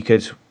he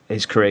could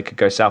his career could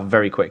go south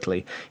very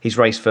quickly. He's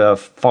raced for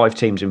 5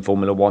 teams in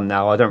Formula One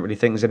now. I don't really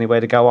think there's anywhere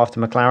to go after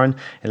McLaren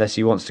unless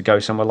he wants to go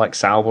somewhere like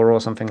Sauber or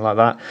something like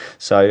that.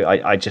 So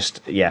I'm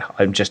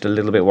just a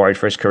little bit worried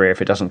for his career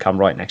if it doesn't come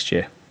right next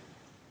year.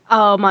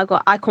 Oh my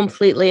God, I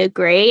completely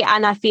agree.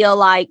 And I feel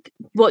like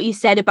what you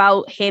said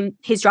about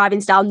his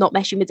driving style not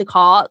meshing with the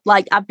car,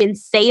 like I've been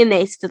saying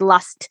this for the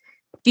last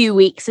few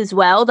weeks as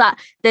well, that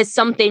there's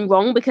something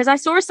wrong, because I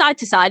saw a side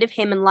to side of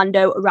him and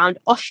Lando around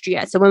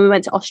Austria. So when we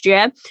went to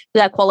Austria for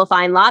their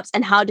qualifying laps,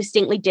 and how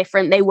distinctly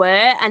different they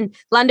were. And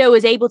Lando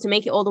was able to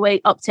make it all the way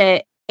up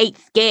to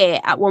 8th gear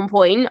at one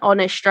point on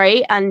a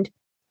straight, and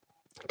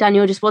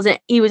Daniel just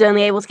wasn't. He was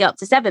only able to get up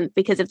to 7th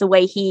because of the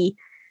way he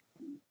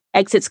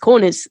exits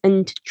corners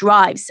and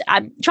drives.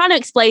 I'm trying to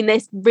explain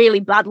this really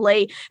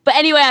badly, but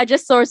anyway, I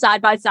just saw a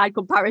side-by-side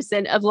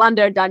comparison of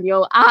Lando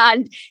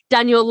and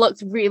Daniel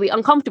looked really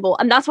uncomfortable,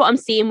 and that's what I'm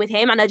seeing with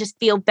him, and I just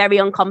feel very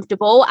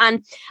uncomfortable.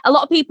 And a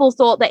lot of people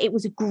thought that it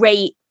was a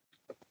great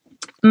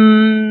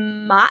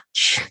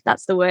match,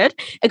 that's the word,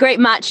 a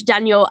great match,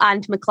 Daniel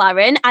and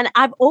McLaren, and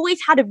I've always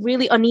had a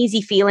really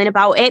uneasy feeling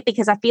about it,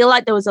 because I feel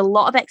like there was a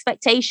lot of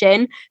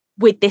expectation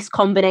with this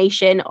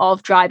combination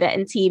of driver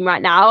and team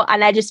right now,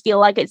 and I just feel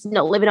like it's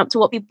not living up to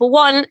what people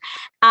want,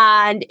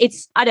 and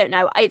I don't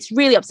know, it's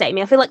really upsetting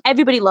me. I feel like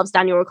everybody loves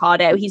Daniel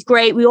Ricciardo. He's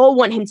great, we all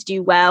want him to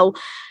do well,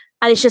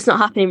 and it's just not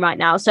happening right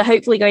now. So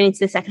hopefully going into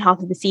the second half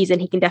of the season,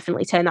 he can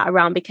definitely turn that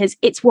around, because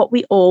it's what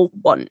we all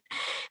want.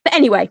 But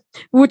anyway,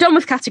 we're done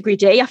with category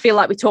D. I feel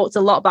like we talked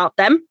a lot about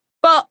them,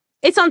 but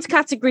it's on to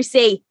category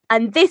C,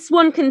 and this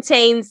one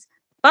contains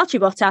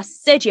Valtteri Bottas,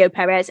 Sergio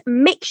Perez,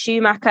 Mick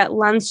Schumacher,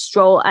 Lance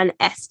Stroll, and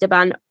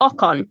Esteban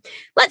Ocon.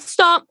 Let's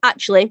start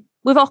actually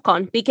with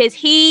Ocon, because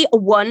he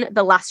won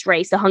the last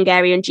race, the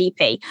Hungarian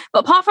GP.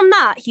 But apart from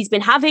that, he's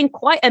been having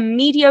quite a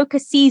mediocre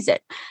season,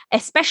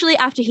 especially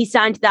after he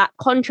signed that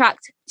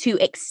contract to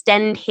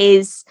extend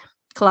his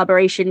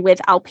collaboration with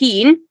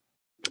Alpine.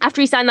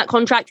 After he signed that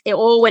contract, it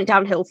all went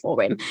downhill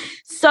for him.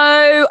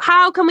 So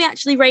how can we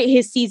actually rate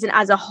his season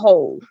as a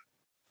whole?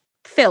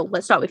 Phil,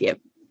 let's start with you.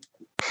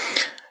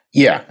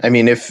 Yeah, I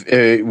mean, if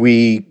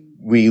we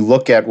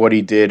look at what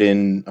he did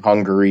in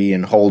Hungary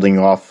and holding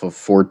off a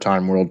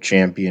 4-time world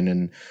champion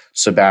and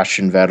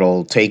Sebastian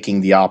Vettel,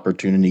 taking the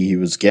opportunity he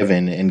was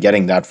given and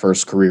getting that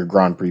first career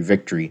Grand Prix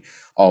victory,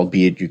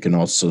 albeit you can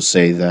also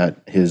say that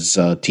his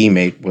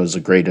teammate was a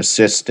great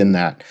assist in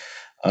that.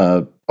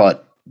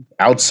 But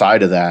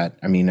outside of that,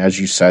 I mean,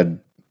 as you said,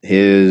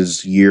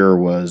 his year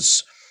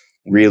was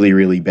really,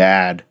 really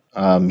bad.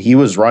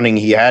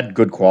 He had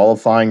good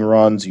qualifying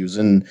runs. He was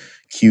in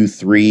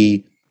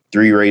Q3,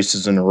 3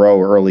 races in a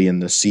row early in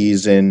the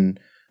season,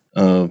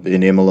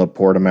 in Imola,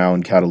 Portimao,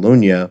 and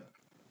Catalunya.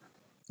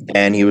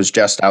 And he was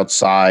just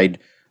outside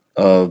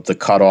of the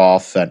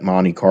cutoff at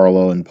Monte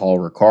Carlo and Paul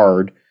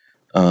Ricard.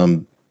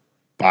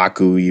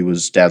 Baku, he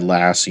was dead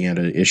last. He had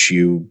an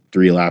issue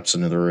 3 laps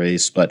into the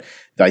race. But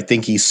I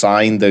think he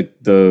signed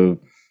the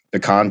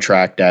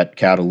contract at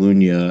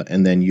Catalunya,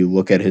 and then you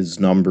look at his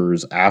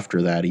numbers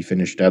after that. He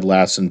finished dead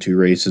last in 2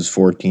 races,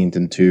 14th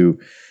in 2.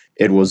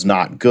 It was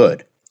not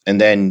good.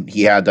 And then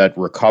he had that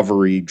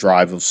recovery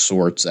drive of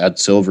sorts at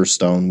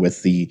Silverstone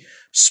with the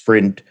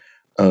sprint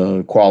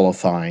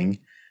qualifying,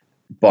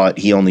 but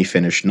he only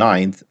finished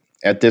 9th.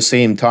 At the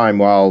same time,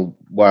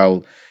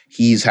 while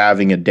he's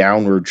having a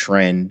downward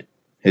trend,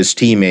 his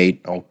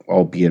teammate,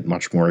 albeit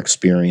much more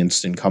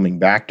experienced in coming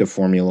back to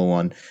Formula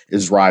One,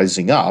 is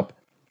rising up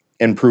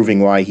and proving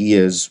why he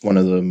is one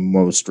of the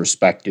most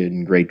respected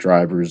and great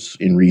drivers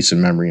in recent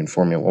memory in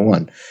Formula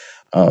One.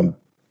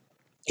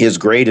 His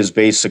grade is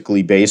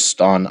basically based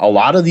on, a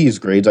lot of these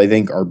grades, I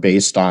think, are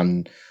based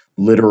on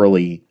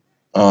literally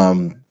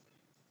the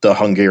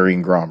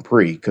Hungarian Grand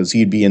Prix, because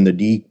he'd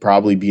be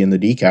probably be in the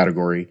D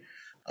category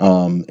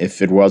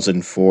if it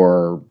wasn't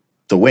for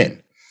the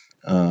win.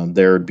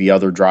 There would be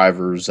other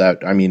drivers that,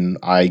 I mean,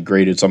 I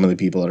graded some of the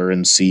people that are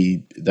in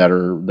C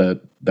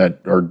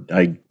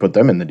I put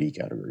them in the D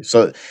category.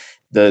 So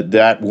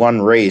that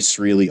one race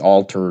really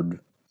altered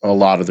a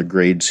lot of the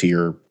grades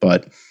here,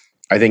 but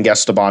I think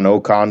Esteban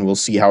Ocon, we'll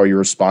see how he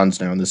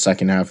responds now in the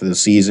second half of the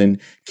season.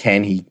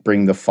 Can he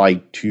bring the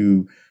fight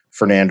to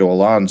Fernando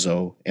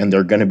Alonso? And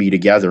they're going to be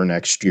together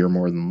next year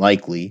more than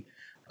likely.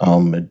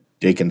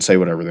 They can say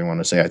whatever they want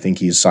to say. I think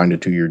he's signed a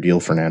 2-year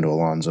deal, Fernando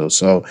Alonso.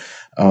 So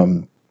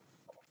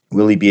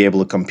will he be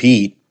able to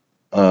compete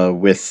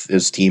with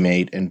his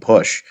teammate and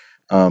push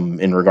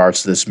in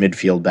regards to this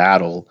midfield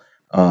battle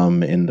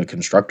in the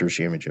Constructors'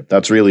 Championship?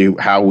 That's really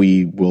how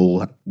we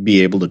will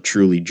be able to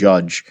truly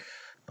judge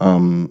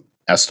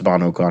Esteban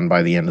Ocon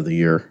by the end of the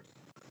year.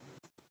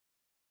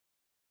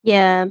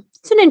 Yeah,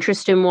 it's an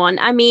interesting one.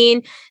 I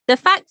mean, the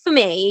fact for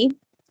me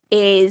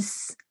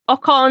is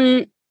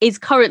Ocon is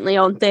currently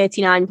on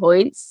 39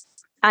 points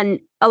and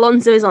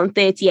Alonso is on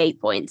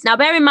 38 points. Now,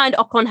 bear in mind,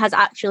 Ocon has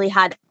actually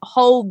had a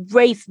whole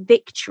race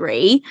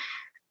victory,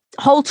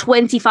 whole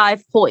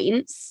 25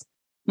 points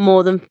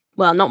more than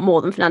well, not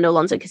more than Fernando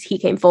Alonso because he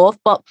came fourth,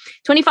 but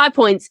 25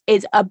 points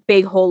is a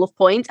big haul of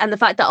points. And the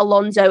fact that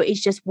Alonso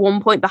is just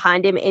 1 point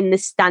behind him in the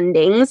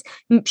standings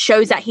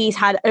shows that he's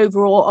had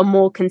overall a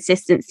more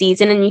consistent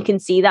season. And you can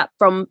see that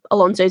from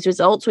Alonso's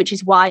results, which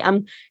is why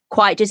I'm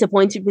quite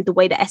disappointed with the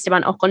way that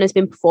Esteban Ocon has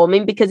been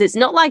performing, because it's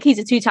not like he's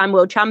a 2-time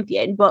world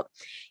champion, but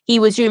he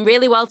was doing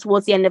really well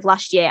towards the end of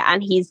last year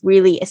and he's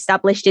really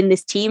established in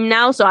this team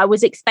now. So I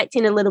was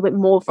expecting a little bit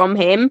more from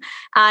him.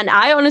 And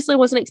I honestly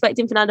wasn't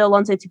expecting Fernando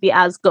Alonso to be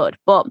as good.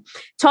 But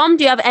Tom,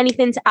 do you have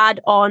anything to add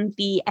on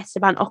the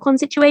Esteban Ocon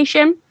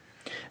situation?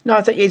 No,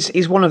 I think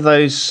he's one of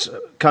those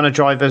kind of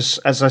drivers,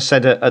 as I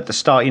said at the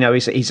start,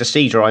 he's a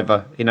C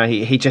driver.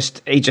 He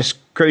just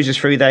cruises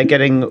through there,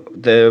 getting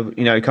the,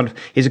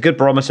 he's a good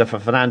barometer for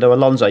Fernando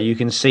Alonso. You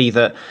can see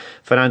that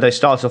Fernando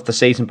started off the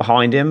season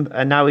behind him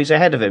and now he's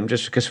ahead of him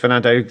just because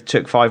Fernando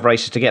took 5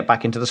 races to get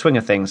back into the swing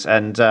of things,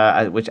 and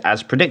which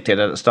as predicted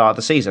at the start of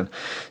the season.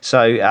 So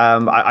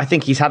I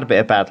think he's had a bit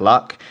of bad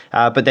luck,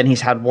 but then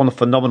he's had one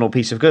phenomenal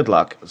piece of good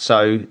luck.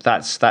 So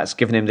that's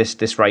given him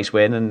this race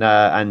win, and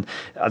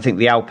I think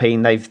the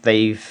Alpine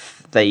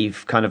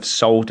they've kind of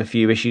solved a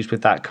few issues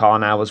with that car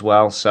now as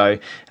well. So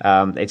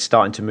it's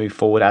starting to move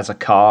forward as a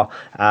car.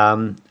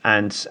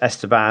 And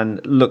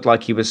Esteban looked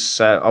like he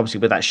was obviously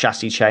with that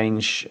chassis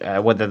change,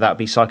 whether that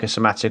be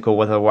psychosomatic or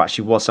whether there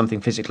actually was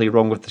something physically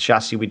wrong with the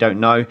chassis, we don't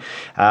know.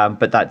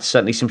 But that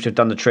certainly seems to have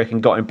done the trick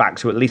and got him back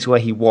to at least where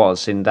he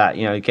was in that,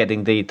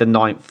 getting the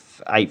 9th,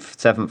 8th,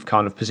 7th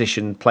kind of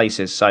position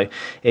places. So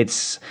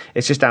it's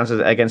just down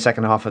to, again,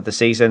 second half of the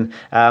season.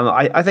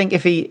 I think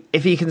if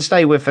he can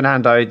stay with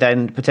Fernando,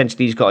 then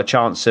potentially he's got a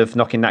chance of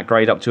knocking that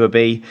grade up to a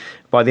B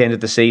by the end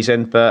of the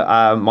season.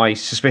 But my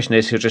suspicion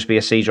is he'll just be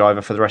a C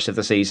driver for the rest of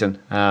the season,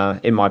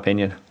 in my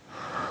opinion.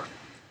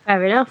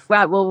 Fair enough.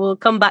 Right, well, we'll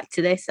come back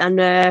to this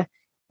and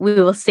we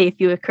will see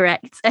if you were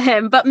correct.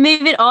 But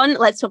moving on,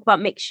 let's talk about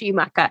Mick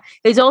Schumacher,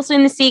 who's also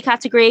in the C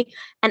category.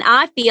 And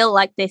I feel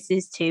like this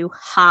is too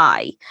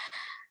high.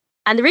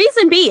 And the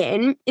reason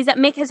being is that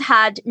Mick has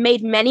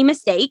made many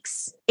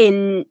mistakes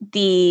in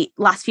the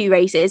last few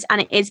races,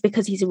 and it is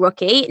because he's a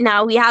rookie.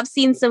 Now, we have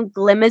seen some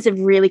glimmers of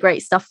really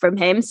great stuff from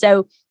him.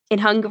 So in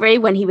Hungary,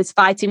 when he was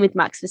fighting with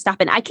Max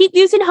Verstappen, I keep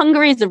using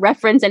Hungary as a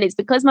reference, and it's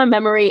because my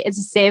memory is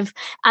a sieve,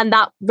 and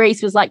that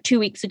race was like 2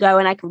 weeks ago,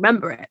 and I can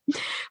remember it.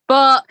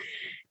 But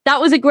that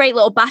was a great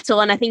little battle,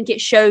 and I think it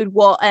showed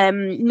what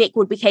Mick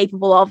would be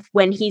capable of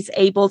when he's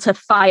able to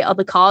fight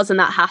other cars, and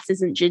that Haas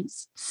isn't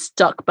just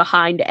stuck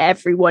behind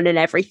everyone and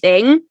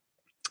everything.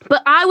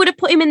 But I would have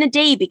put him in the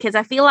D because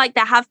I feel like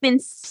there have been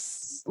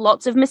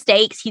lots of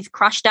mistakes. He's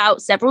crashed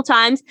out several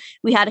times.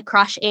 We had a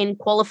crash in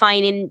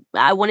qualifying in,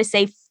 I want to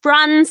say,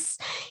 France.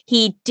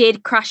 He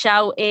did crash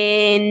out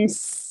in...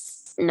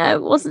 No,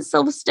 it wasn't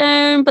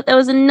Silverstone, but there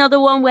was another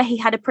one where he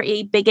had a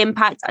pretty big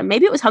impact.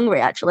 Maybe it was Hungary,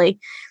 actually.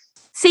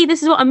 See,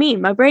 this is what I mean.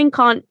 My brain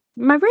can't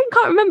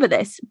remember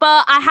this,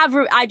 but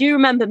I do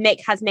remember Mick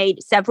has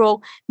made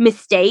several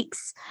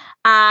mistakes,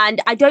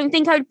 and I don't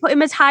think I would put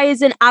him as high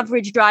as an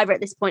average driver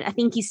at this point. I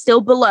think he's still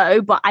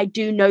below, but I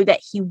do know that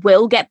he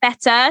will get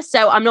better.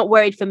 So I'm not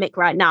worried for Mick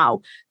right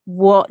now.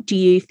 What do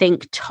you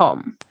think,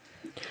 Tom?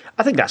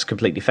 I think that's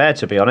completely fair,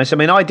 to be honest. I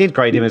mean, I did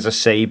grade him as a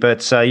C,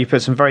 but you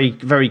put some very,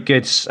 very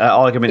good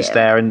arguments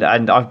there, and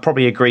I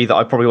probably agree that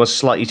I probably was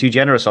slightly too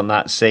generous on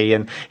that C.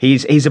 And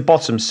he's a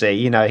bottom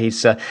C.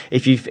 He's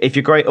if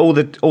you grade all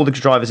the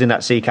drivers in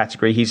that C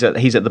category, he's at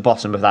the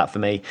bottom of that for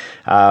me,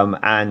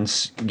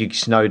 and Yuki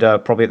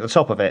Tsunoda probably at the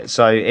top of it.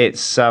 So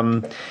it's.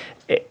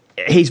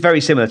 He's very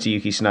similar to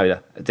Yuki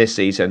Tsunoda this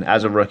season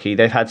as a rookie.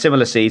 They've had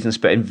similar seasons,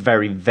 but in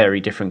very, very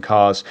different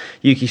cars.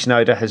 Yuki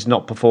Tsunoda has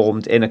not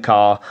performed in a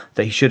car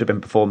that he should have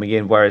been performing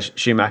in, whereas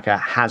Schumacher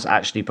has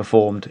actually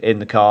performed in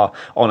the car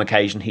on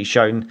occasion. He's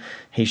shown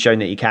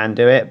that he can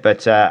do it,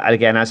 but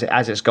again, as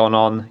it's gone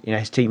on,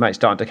 his teammates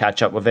starting to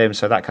catch up with him,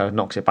 so that kind of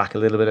knocks it back a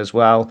little bit as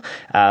well.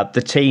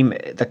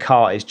 The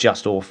car is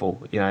just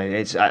awful.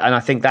 And I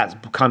think that's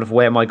kind of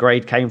where my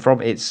grade came from.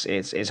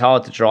 It's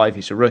hard to drive.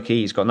 He's a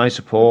rookie. He's got no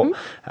support.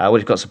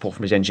 He's got support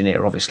from his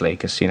engineer, obviously,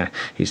 because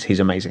he's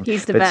amazing.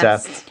 He's the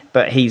best.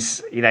 But he's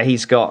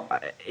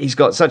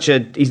in such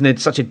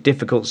a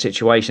difficult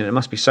situation. It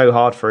must be so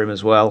hard for him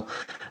as well.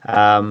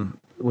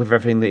 With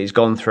everything that he's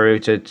gone through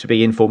to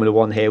be in Formula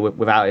One here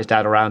without his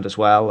dad around as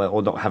well,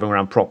 or not having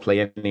around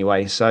properly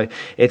anyway. So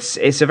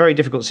it's a very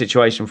difficult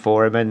situation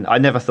for him, and I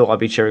never thought I'd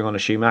be cheering on a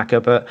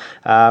Schumacher, but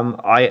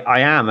I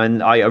am,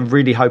 and I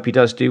really hope he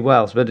does do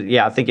well. But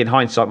yeah, I think in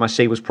hindsight, my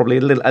C was probably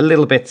a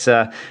little bit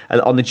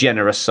on the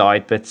generous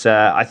side, but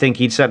I think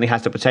he certainly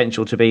has the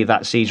potential to be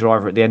that C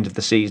driver at the end of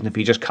the season if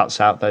he just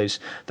cuts out those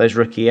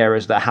rookie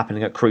errors that are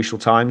happening at crucial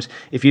times.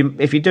 If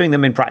you're doing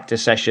them in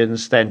practice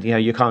sessions, then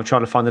you're kind of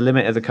trying to find the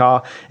limit of the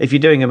car. If you're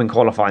doing them in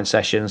qualifying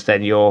sessions,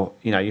 then you're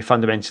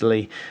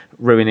fundamentally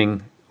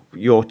ruining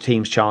your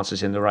team's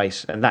chances in the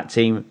race, and that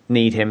team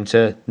need him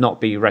to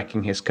not be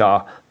wrecking his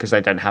car because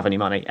they don't have any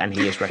money, and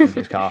he is wrecking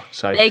his car.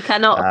 So they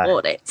cannot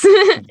afford it.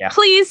 Yeah.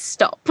 Please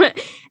stop.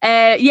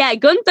 Yeah,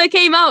 Gunther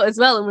came out as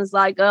well and was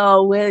like,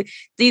 "Oh,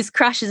 these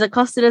crashes are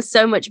costing us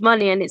so much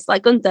money," and it's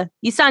like, Gunther,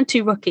 you signed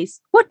 2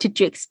 rookies. What did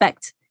you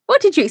expect?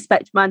 What did you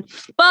expect, man?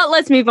 But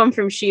let's move on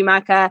from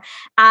Schumacher,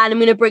 and I'm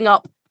going to bring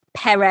up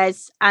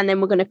Perez, and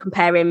then we're going to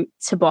compare him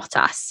to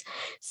Bottas.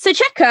 So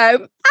Checo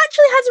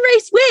actually has a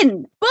race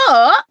win,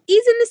 but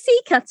he's in the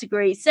C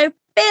category. So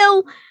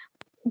Phil,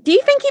 do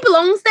you think he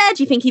belongs there?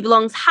 Do you think he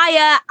belongs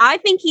higher? I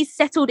think he's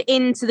settled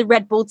into the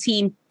Red Bull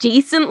team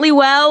decently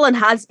well and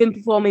has been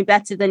performing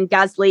better than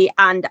Gasly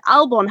and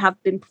Albon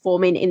have been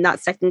performing in that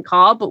second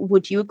car. But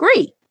would you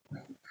agree?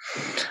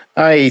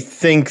 I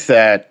think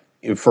that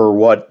for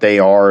what they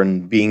are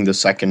and being the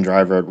second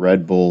driver at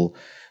Red Bull,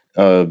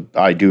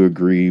 I do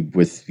agree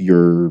with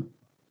your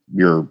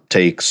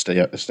take,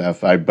 Steph.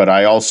 But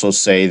I also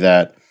say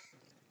that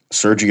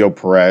Sergio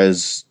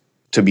Perez,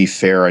 to be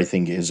fair, I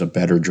think is a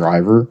better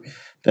driver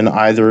than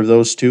either of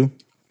those two.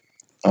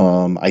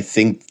 I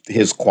think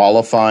his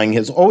qualifying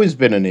has always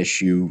been an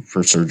issue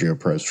for Sergio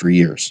Perez for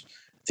years.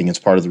 I think it's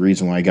part of the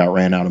reason why he got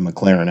ran out of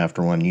McLaren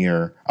after 1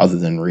 year, other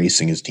than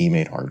racing his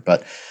teammate hard.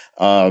 But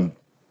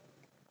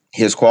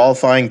his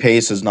qualifying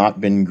pace has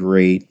not been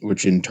great,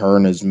 which in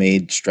turn has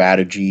made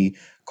strategy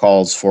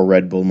calls for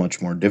Red Bull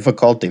much more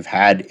difficult. They've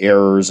had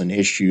errors and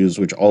issues,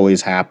 which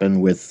always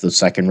happen with the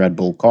second Red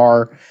Bull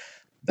car,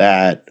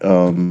 that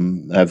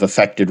have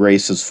affected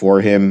races for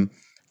him.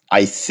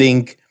 I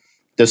think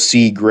the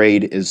C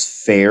grade is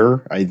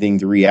fair. I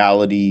think the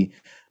reality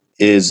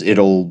is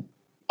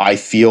I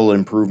feel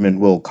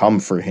improvement will come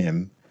for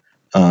him.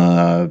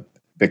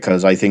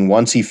 Because I think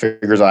once he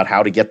figures out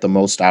how to get the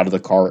most out of the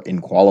car in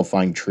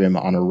qualifying trim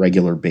on a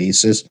regular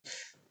basis,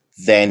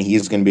 then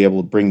he's going to be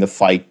able to bring the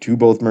fight to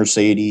both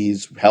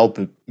Mercedes, help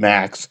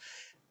Max.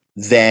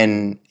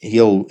 Then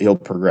he'll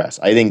progress.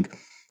 I think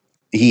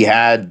he's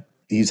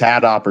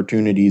had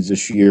opportunities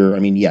this year. I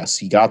mean, yes,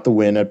 he got the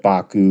win at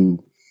Baku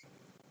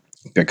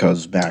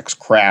because Max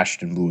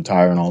crashed and blew a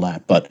tire and all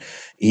that, but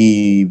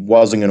he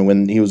wasn't going to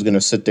win. He was going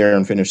to sit there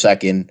and finish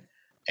second.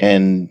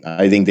 And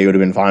I think they would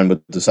have been fine with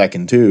the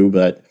second too.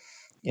 But,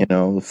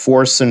 the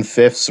fourths and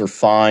fifths are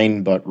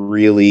fine. But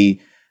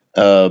really,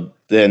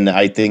 then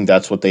I think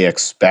that's what they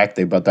expect.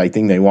 But I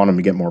think they want him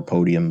to get more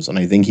podiums. And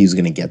I think he's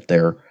going to get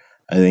there.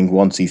 I think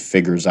once he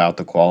figures out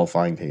the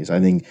qualifying pace, I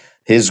think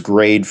his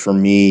grade for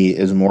me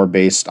is more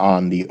based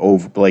on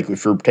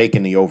if you're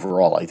taking the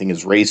overall, I think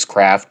his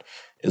racecraft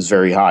is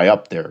very high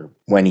up there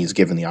when he's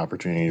given the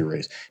opportunity to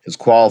race. His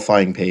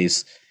qualifying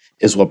pace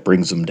is what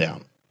brings him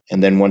down.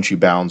 And then once you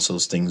balance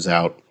those things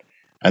out,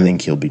 I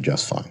think he'll be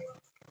just fine.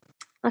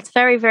 That's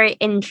very, very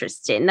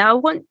interesting. Now, I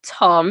want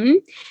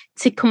Tom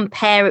to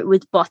compare it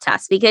with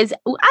Bottas because,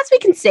 as we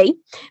can see,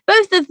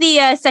 both of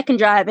the second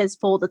drivers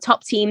for the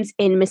top teams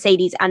in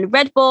Mercedes and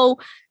Red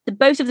Bull,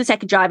 both of the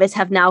second drivers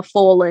have now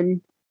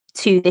fallen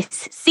to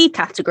this C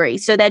category.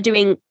 So they're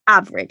doing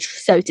average,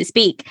 so to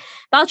speak.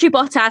 Valtteri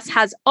Bottas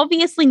has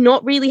obviously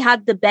not really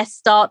had the best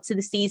start to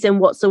the season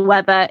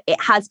whatsoever.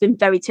 It has been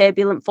very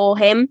turbulent for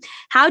him.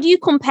 How do you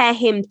compare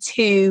him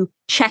to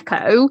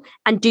Checo?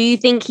 And do you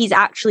think he's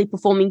actually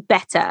performing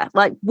better?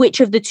 Like,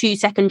 which of the two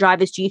second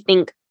drivers do you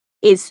think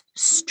is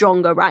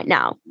stronger right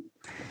now?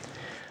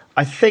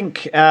 I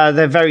think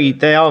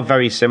they are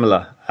very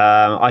similar.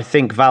 I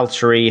think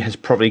Valtteri has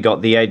probably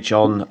got the edge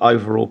on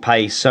overall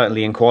pace,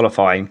 certainly in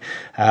qualifying.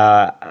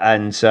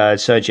 And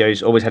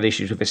Sergio's always had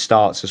issues with his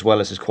starts as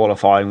well as his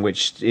qualifying,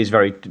 which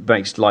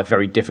makes life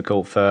very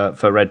difficult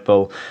for Red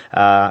Bull.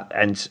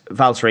 And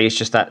Valtteri is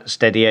just that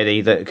steady Eddie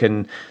that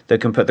can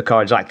put the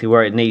car exactly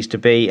where it needs to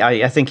be.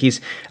 I think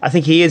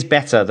he is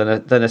better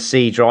than a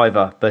C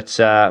driver,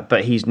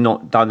 but he's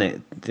not done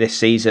it this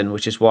season,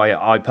 which is why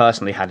I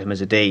personally had him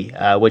as a D,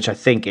 which I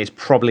think is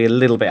probably a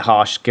little bit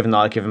harsh given that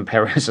I give him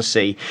Perez a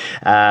C.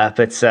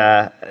 But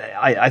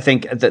I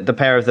think that the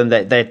pair of them,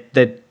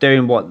 they're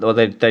doing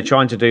they're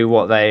trying to do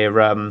what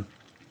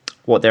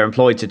they're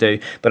employed to do.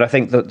 But I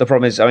think the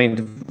problem is,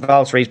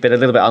 Valtteri's been a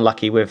little bit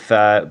unlucky with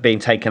being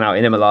taken out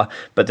in Imola,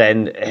 but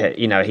then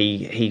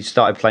he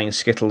started playing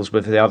skittles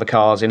with the other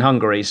cars in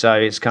Hungary, so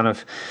it's kind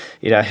of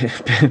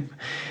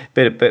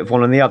bit of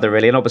one and the other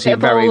really, and obviously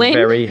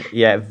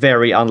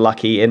very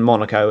unlucky in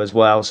Monaco as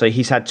well. So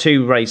he's had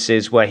 2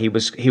 races where he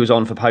was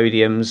on for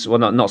podiums. Well,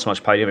 not so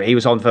much podium, but he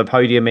was on for a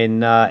podium in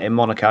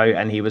Monaco,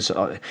 and he was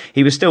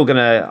still going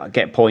to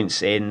get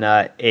points in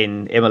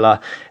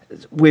Imola.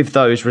 With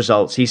those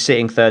results, he's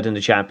sitting third in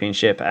the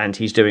championship and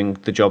he's doing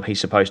the job he's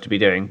supposed to be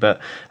doing.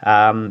 But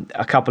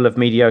a couple of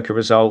mediocre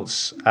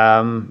results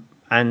and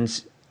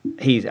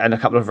a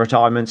couple of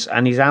retirements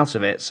and he's out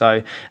of it.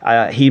 So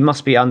he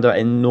must be under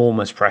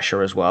enormous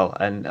pressure as well,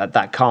 and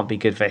that can't be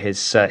good for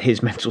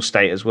his mental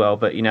state as well.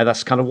 But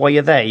that's kind of why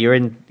you're there. You're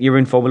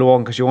in Formula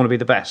One because you want to be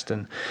the best,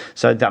 and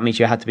so that means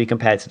you had to be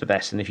compared to the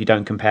best. And if you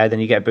don't compare, then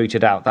you get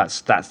booted out.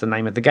 That's the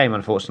name of the game,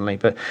 unfortunately.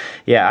 But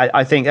yeah,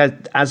 I think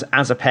as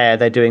a pair,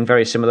 they're doing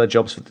very similar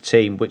jobs for the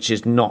team, which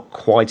is not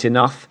quite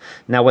enough.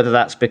 Now, whether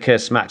that's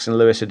because Max and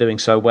Lewis are doing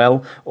so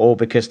well, or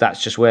because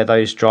that's just where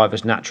those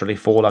drivers naturally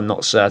fall, I'm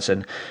not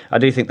certain. I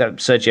do think that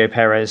Sergio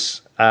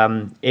Perez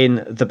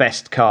in the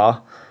best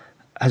car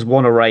has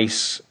won a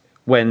race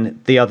when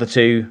the other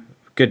two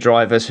good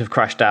drivers have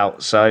crashed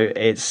out. So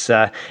it's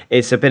a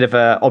bit of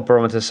a odd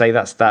barometer to say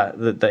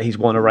that he's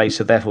won a race,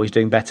 so therefore he's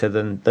doing better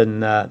than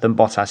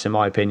Bottas, in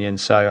my opinion.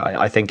 So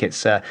I think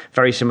it's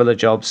very similar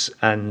jobs,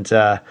 and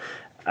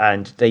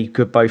they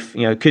could both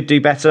could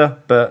do better,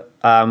 but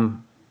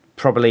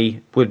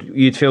probably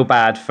you'd feel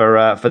bad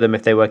for them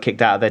if they were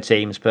kicked out of their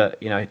teams.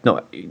 But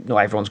not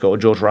everyone's got a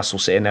George Russell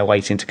sitting there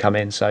waiting to come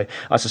in. So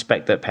I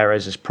suspect that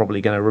Perez is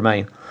probably going to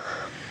remain.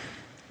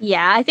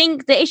 Yeah, I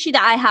think the issue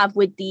that I have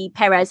with the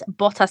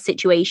Perez-Bottas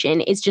situation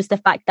is just the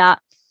fact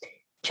that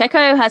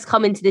Checo has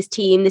come into this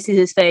team. This is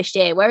his first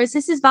year, whereas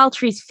this is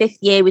Valtteri's 5th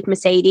year with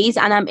Mercedes,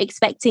 and I'm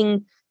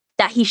expecting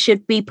that he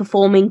should be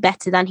performing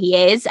better than he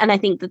is. And I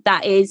think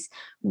that is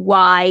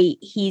why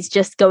he's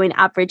just going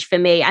average for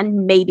me,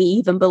 and maybe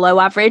even below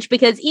average,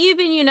 because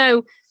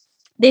even,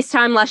 this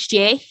time last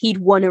year, he'd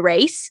won a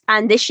race,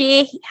 and this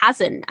year he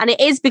hasn't. And it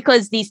is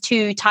because these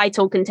two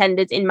title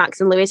contenders in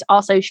Max and Lewis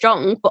are so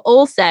strong, but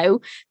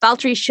also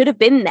Valtteri should have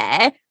been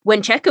there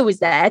when Checo was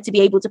there to be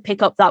able to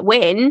pick up that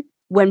win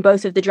when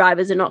both of the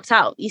drivers are knocked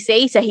out, you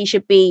see? So he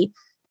should be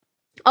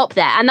up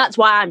there. And that's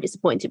why I'm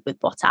disappointed with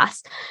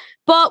Bottas.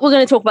 But we're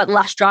going to talk about the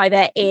last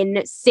driver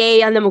in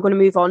C, and then we're going to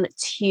move on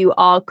to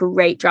our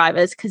great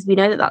drivers, because we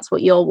know that that's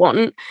what you'll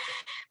want.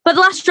 But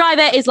the last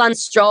driver is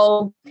Lance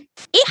Stroll.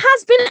 It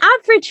has been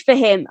average for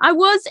him. I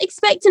was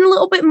expecting a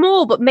little bit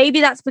more, but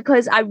maybe that's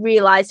because I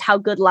realised how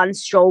good Lance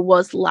Stroll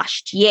was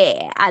last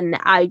year, and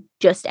I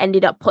just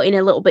ended up putting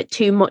a little bit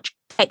too much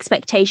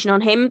expectation on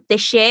him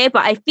this year.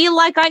 But I feel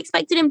like I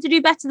expected him to do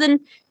better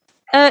than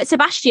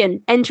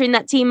Sebastian entering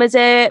that team as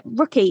a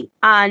rookie,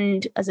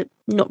 and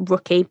not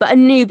rookie, but a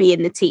newbie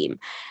in the team.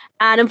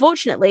 And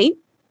unfortunately,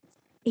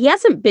 he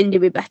hasn't been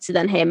doing better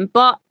than him,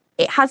 but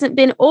it hasn't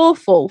been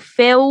awful.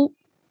 Phil,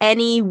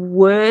 any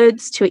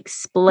words to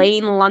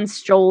explain Lance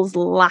Stroll's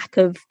lack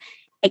of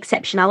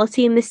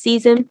exceptionality in this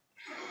season?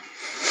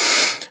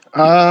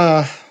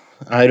 I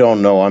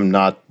don't know. I'm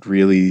not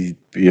really,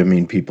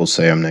 people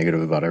say I'm negative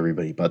about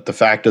everybody, but the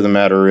fact of the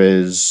matter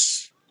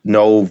is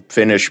no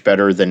finish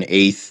better than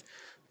 8th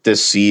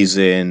this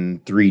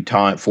season.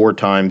 4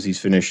 times he's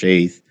finished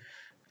 8th,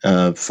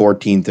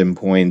 14th in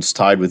points,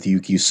 tied with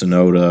Yuki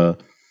Tsunoda,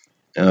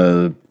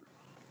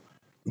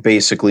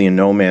 basically in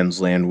no man's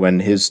land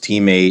when his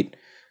teammate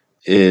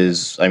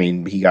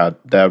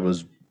that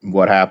was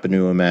what happened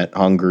to him at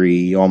Hungary.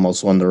 He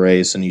almost won the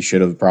race, and he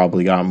should have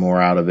probably gotten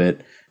more out of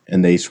it,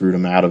 and they screwed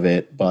him out of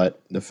it. But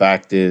the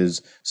fact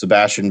is,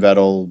 Sebastian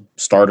Vettel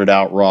started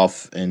out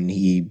rough, and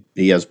he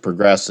has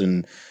progressed,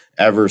 and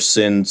ever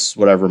since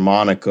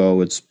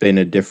Monaco, it's been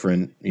a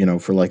different,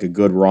 for like a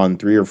good run,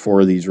 3 or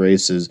 4 of these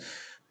races,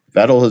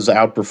 Vettel has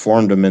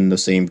outperformed him in the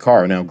same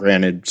car. Now,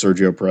 granted,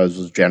 Sergio Perez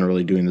was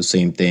generally doing the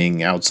same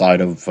thing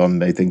outside of,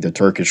 I think, the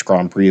Turkish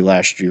Grand Prix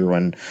last year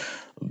when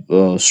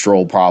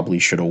Stroll probably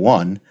should have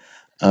won.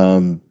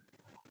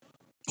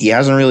 He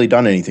hasn't really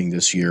done anything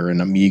this year.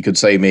 And you could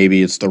say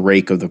maybe it's the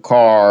rake of the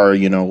car.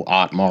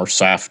 Otmar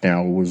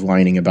Safnauer was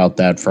whining about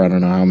that for I don't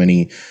know how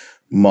many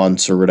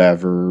months or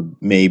whatever.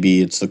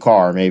 Maybe it's the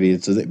car. Maybe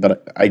it's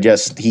but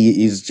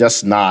he's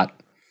just not.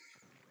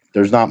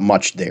 There's not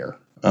much there.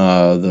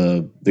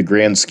 The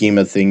grand scheme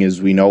of thing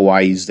is we know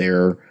why he's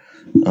there,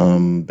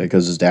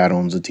 because his dad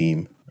owns a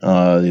team.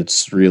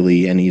 It's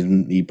really, and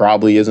he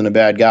probably isn't a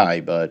bad guy,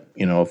 but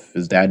if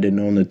his dad didn't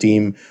own the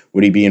team,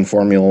 would he be in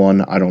Formula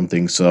One? I don't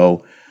think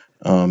so.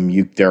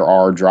 There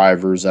are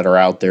drivers that are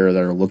out there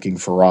that are looking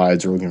for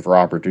rides or looking for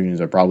opportunities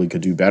that probably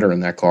could do better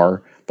in that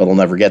car, but will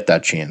never get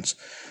that chance.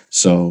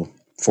 So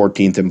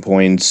 14th in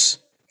points,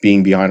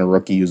 being behind a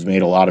rookie who's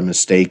made a lot of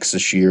mistakes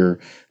this year,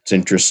 it's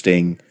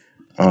interesting.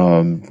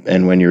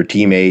 And when your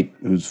teammate,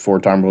 who's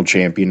 4-time world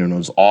champion and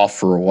was off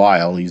for a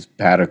while, he's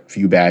had a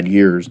few bad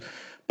years,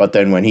 but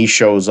then when he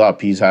shows up,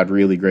 he's had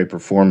really great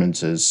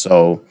performances.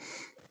 So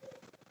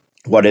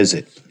what is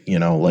it?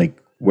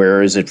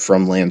 Where is it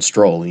from Lance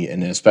Stroll?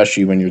 And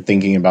especially when you're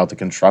thinking about the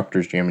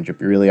Constructors' Championship,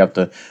 you really have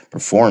to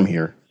perform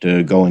here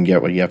to go and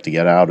get what you have to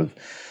get out of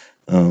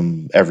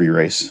every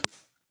race.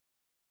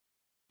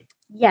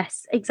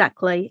 Yes,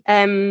 exactly.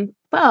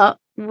 But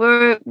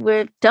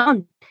we're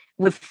done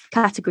with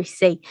category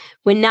C.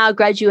 We're now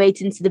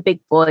graduating to the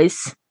big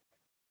boys.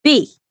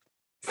 B.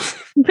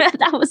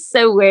 That was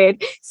so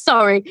weird.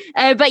 Sorry.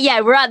 But yeah,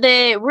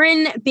 we're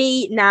in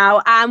B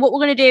now. And what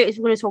we're going to do is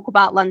we're going to talk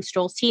about Lance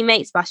Stroll's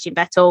teammate, Sebastian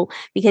Vettel,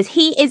 because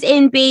he is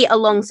in B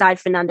alongside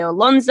Fernando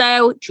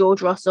Alonso,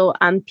 George Russell,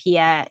 and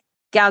Pierre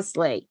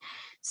Gasly.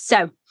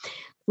 So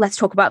let's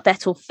talk about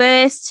Vettel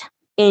first,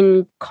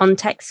 in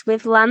context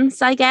with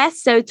Lance, I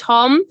guess. So,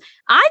 Tom,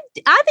 I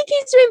think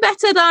he's doing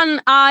better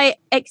than I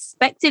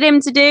expected him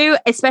to do,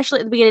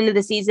 especially at the beginning of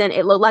the season.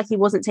 It looked like he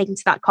wasn't taking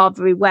to that car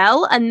very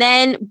well. And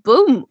then,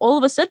 boom, all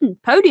of a sudden,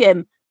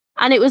 podium.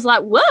 And it was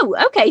like, whoa,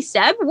 okay,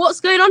 Seb,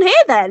 what's going on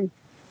here then?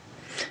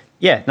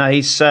 Yeah, no,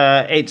 he's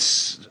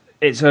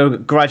it's a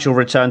gradual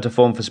return to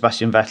form for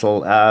Sebastian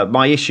Vettel.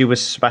 My issue with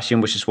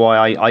Sebastian, which is why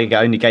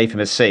I only gave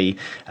him a C,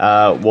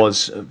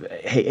 was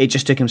it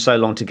just took him so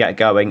long to get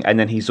going, and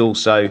then he's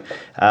also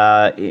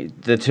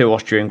the 2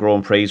 Austrian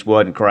Grand Prix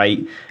weren't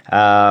great.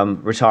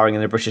 Retiring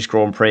in the British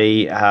Grand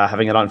Prix,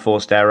 having an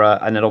unforced error,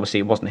 and then obviously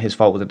it wasn't his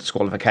fault with the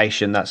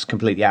disqualification. That's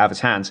completely out of his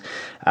hands.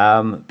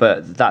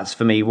 But that's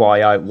for me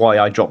why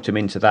I dropped him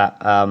into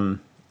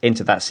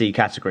that C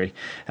category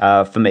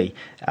for me.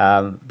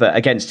 But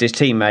against his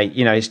teammate,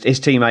 his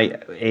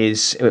teammate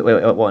is in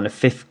the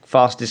 5th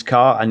fastest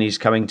car, and he's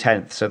coming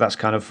 10th. So that's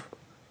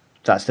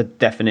the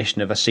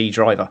definition of a C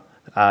driver.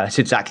 It's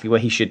exactly where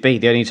he should be.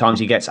 The only times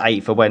he gets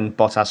 8th are when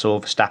Bottas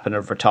or Verstappen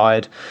have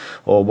retired,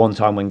 or one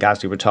time when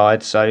Gasly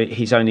retired. So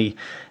he's only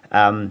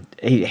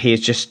he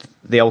is just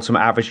the ultimate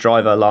average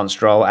driver, Lance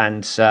Stroll,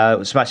 and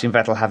Sebastian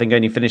Vettel, having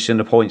only finished in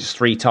the points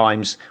 3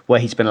 times where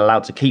he's been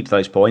allowed to keep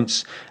those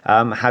points,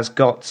 has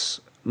got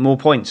more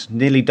points,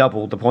 nearly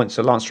double the points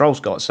that Lance Stroll's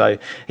got. So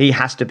he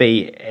has to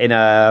be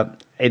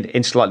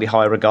in slightly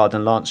higher regard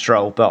than Lance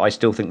Stroll, but I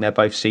still think they're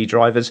both C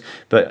drivers.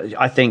 But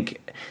I think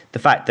the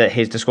fact that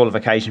his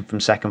disqualification from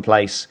second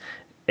place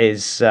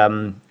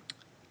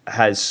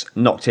has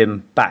knocked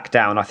him back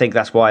down. I think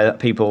that's why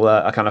people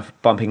are kind of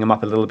bumping him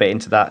up a little bit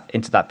into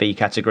that B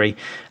category.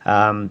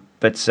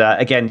 But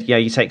again,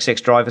 you take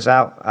 6 drivers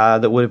out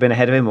that would have been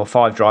ahead of him, or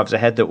 5 drivers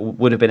ahead that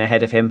would have been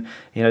ahead of him.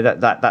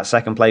 That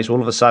second place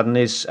all of a sudden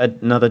is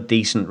another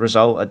decent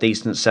result, a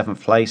decent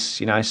 7th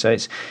place. So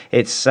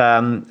it's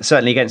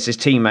certainly against his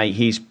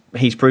teammate.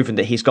 He's proven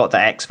that he's got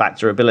that X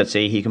factor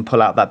ability. He can pull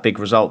out that big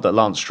result that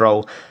Lance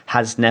Stroll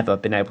has never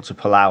been able to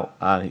pull out.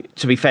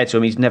 To be fair to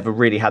him, he's never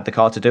really had the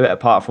car to do it,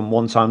 apart from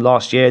one time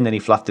last year, and then he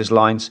fluffed his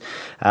lines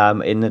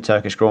in the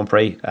Turkish Grand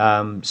Prix.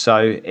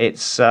 So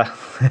it's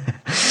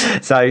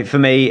so for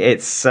me,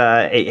 it's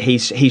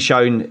he's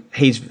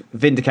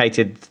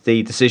vindicated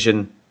the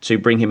decision to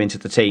bring him into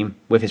the team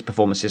with his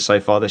performances so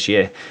far this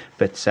year.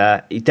 But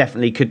he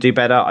definitely could do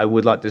better. I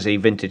would like to see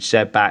vintage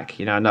Seb back,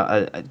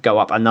 go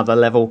up another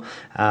level,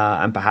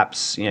 and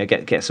perhaps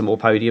get some more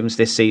podiums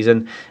this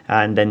season,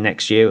 and then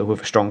next year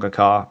with a stronger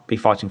car be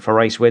fighting for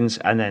race wins.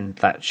 And then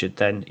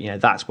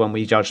that's when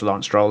we judge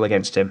Lance Stroll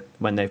against him,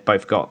 when they've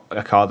both got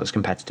a car that's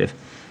competitive.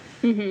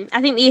 Mm-hmm.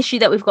 I think the issue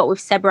that we've got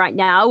with Seb right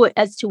now,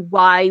 as to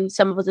why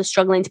some of us are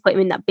struggling to put him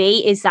in that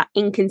B, is that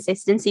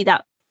inconsistency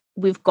that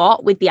we've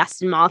got with the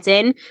Aston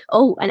Martin.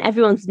 Oh, and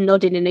everyone's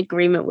nodding in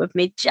agreement with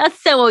me,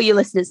 just so all you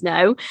listeners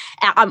know.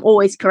 I'm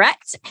always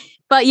correct.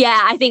 But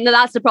yeah, I think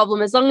that's the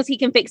problem. As long as he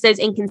can fix those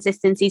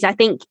inconsistencies, I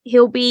think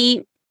he'll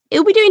be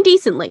doing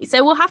decently.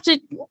 So I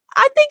think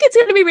it's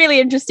going to be really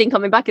interesting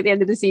coming back at the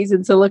end of the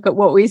season to look at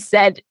what we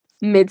said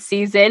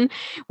mid-season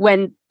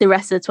when the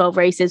rest of the 12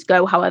 races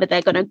go however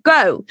they're going to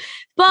go.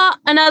 But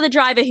another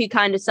driver who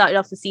kind of started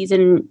off the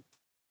season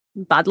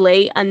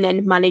badly and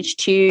then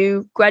managed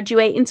to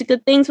graduate into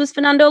good things was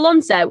Fernando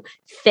Alonso.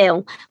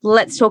 Phil,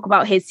 let's talk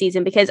about his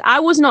season, because I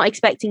was not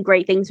expecting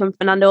great things from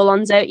Fernando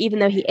Alonso, even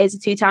though he is a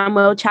 2-time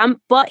world champ,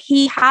 but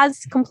he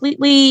has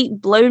completely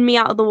blown me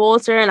out of the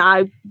water, and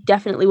I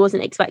definitely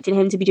wasn't expecting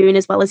him to be doing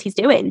as well as he's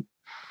doing.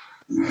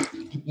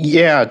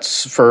 Yeah,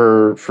 it's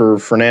for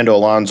Fernando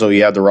Alonso. He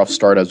had the rough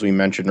start, as we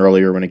mentioned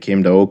earlier, when it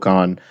came to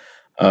Ocon.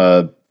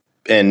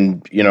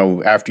 And,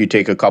 after you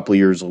take a couple of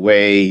years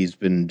away, he's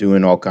been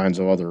doing all kinds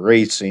of other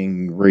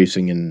racing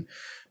in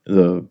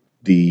in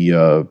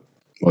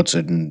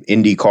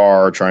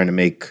IndyCar, trying to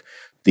make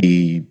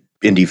the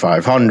Indy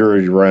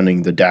 500,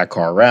 running the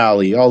Dakar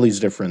Rally, all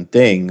these different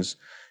things.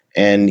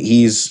 And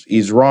he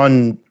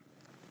ran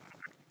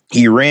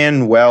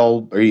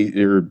well,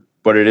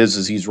 but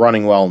he's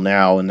running well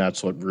now, and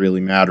that's what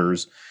really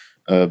matters.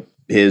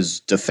 His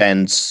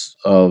defense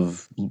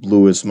of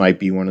Lewis might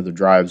be one of the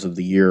drives of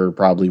the year,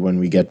 probably when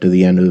we get to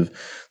the end of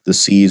the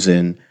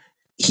season.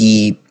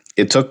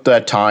 It took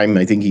that time.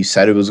 I think he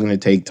said it was going to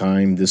take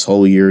time. This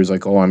whole year is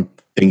like, I'm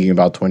thinking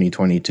about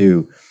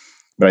 2022.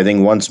 But I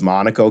think once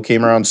Monaco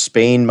came around,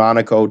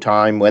 Monaco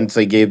time, once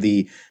they gave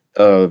the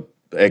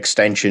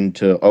extension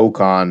to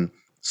Ocon,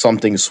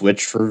 something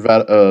switched for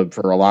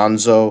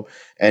Alonso,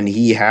 and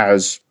he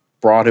has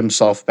brought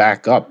himself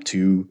back up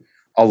to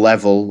a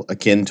level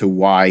akin to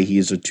why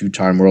he's a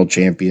 2-time world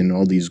champion,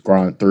 all these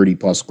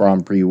 30-plus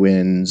Grand Prix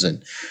wins,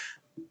 and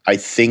I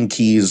think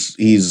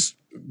he's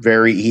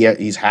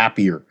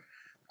happier.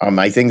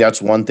 I think that's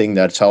one thing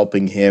that's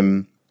helping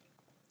him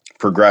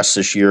progress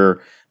this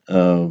year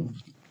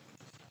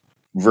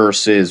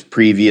versus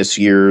previous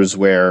years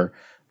where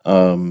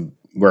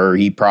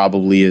he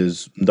probably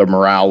the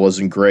morale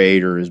wasn't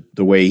great, or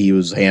the way he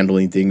was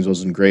handling things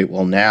wasn't great.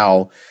 Well,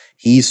 now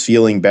he's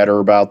feeling better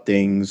about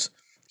things.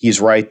 He's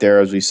right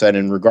there, as we said,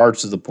 in regards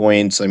to the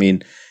points. I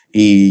mean,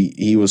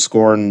 he was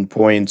scoring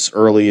points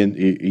early, and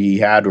he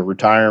had a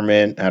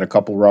retirement, had a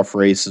couple rough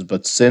races,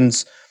 but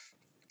since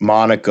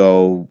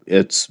Monaco,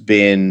 he's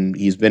been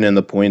in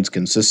the points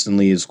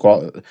consistently. His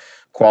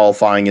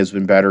qualifying has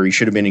been better. He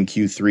should have been in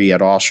Q3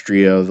 at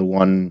Austria, the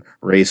one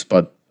race,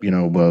 but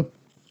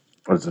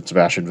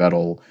Sebastian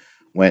Vettel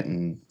went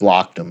and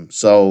blocked him.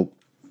 So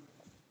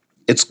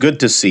it's good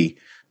to see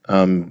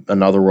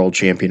another world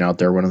champion out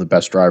there, one of the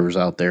best drivers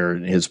out there,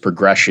 and his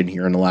progression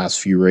here in the last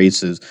few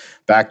races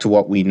back to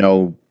what we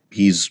know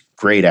he's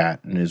great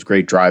at and his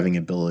great driving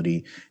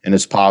ability, and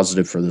it's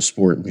positive for the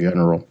sport in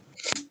general.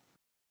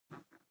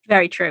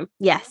 Very true.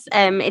 Yes.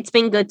 It's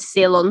been good to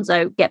see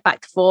Alonso get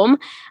back to form.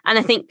 And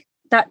I think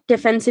that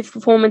defensive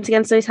performance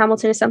against Lewis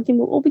Hamilton is something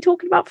we'll be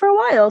talking about for a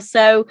while.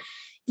 So,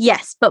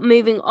 yes. But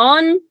moving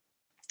on,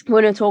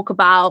 we're going to talk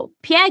about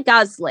Pierre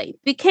Gasly,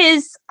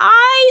 because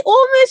I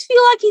almost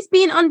feel like he's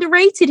being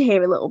underrated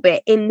here a little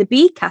bit in the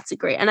B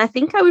category. And I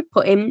think I would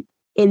put him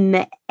in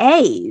the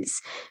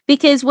A's,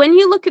 because when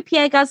you look at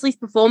Pierre Gasly's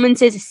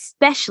performances,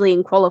 especially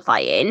in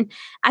qualifying,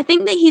 I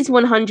think that he's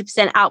 100%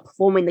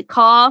 outperforming the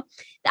car.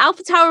 The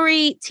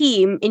AlphaTauri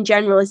team in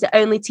general is the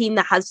only team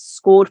that has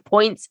scored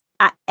points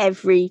at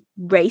every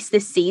race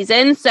this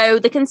season. So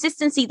the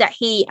consistency that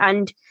he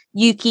and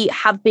Yuki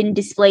have been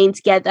displaying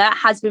together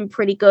has been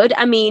pretty good.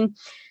 I mean,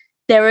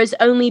 there has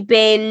only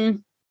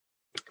been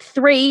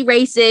 3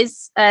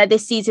 races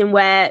this season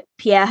where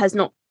Pierre has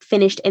not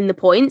finished in the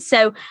points.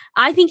 So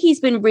I think he's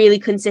been really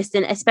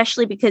consistent,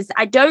 especially because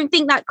I don't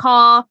think that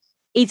car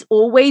is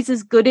always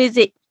as good as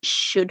it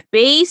should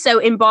be. So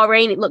in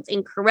Bahrain, it looked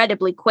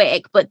incredibly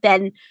quick, but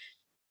then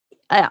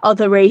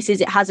other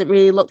races, it hasn't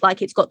really looked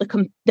like it's got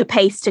the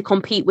pace to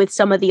compete with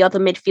some of the other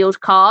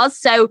midfield cars.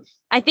 So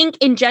I think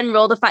in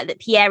general, the fact that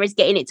Pierre is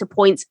getting it to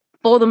points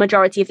for the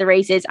majority of the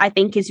races, I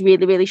think is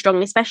really, really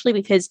strong, especially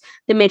because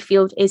the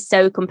midfield is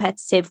so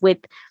competitive with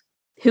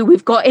who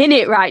we've got in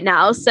it right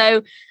now.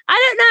 So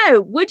I don't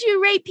know. Would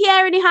you rate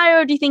Pierre any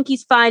higher, or do you think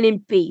he's fine in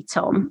B,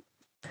 Tom?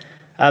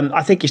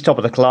 I think he's top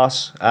of the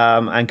class,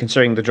 and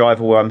considering the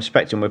driver where I'm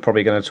expecting we're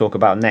probably going to talk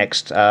about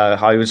next,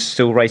 I would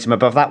still rate him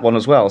above that one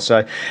as well.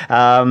 So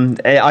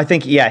I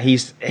think, yeah,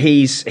 he's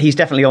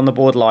definitely on the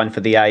borderline for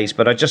the A's,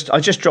 but I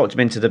just dropped him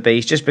into the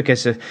B's just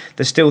because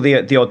there's still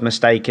the odd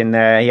mistake in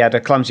there. He had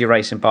a clumsy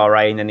race in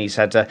Bahrain, and he's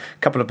had a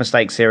couple of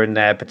mistakes here and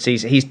there, but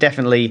he's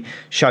definitely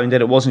shown that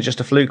it wasn't just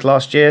a fluke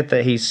last year,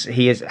 that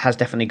he has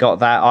definitely got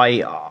that.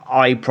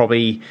 I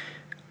probably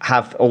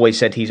have always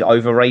said he's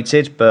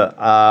overrated, but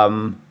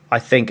I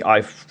think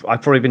I've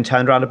probably been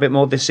turned around a bit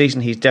more this season.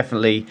 He's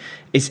definitely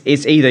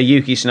it's either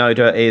Yuki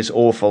Tsunoda is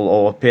awful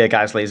or Pierre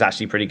Gasly is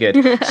actually pretty good.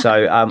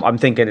 So I'm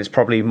thinking it's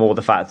probably more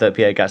the fact that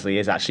Pierre Gasly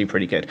is actually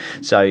pretty good.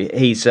 So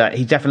he's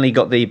definitely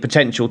got the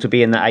potential to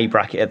be in the A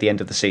bracket at the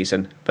end of the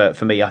season. But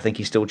for me, I think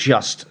he's still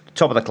just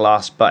top of the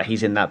class, but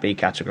he's in that B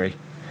category.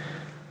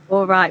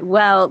 All right.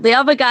 Well, the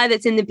other guy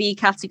that's in the B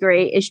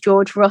category is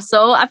George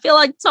Russell. I feel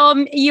like,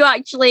 Tom, you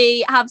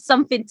actually have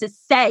something to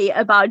say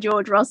about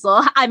George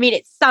Russell. I mean,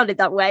 it sounded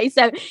that way.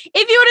 So if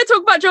you want to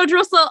talk about George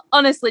Russell,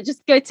 honestly,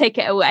 just go take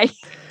it away.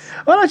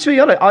 Well, to be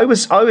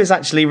honest, I was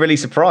actually really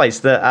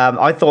surprised that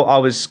I thought I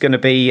was going to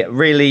be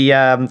really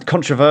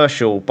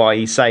controversial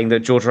by saying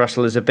that George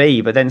Russell is a B,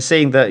 but then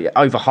seeing that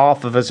over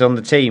half of us on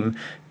the team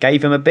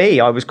gave him a B,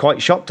 I was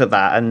quite shocked at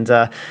that. And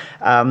I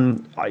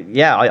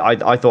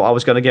thought I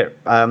was going to get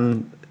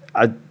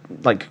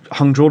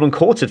hung, drawn and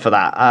quartered for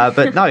that,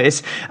 but no,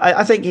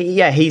 I think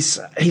he's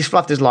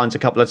fluffed his lines a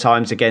couple of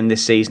times again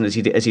this season as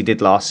he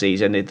did last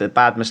season. The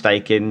bad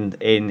mistake in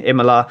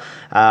Imola,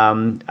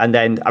 and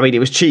then I mean it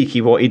was cheeky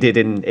what he did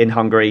in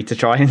Hungary to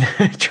try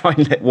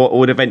and let what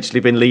would eventually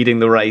been leading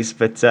the race,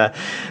 but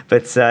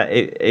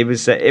it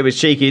was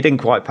cheeky. It didn't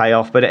quite pay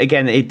off, but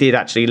again it did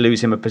actually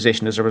lose him a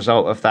position as a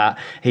result of that.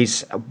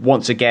 He's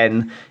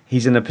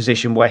in a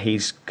position where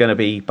he's going to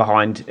be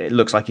behind. It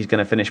looks like he's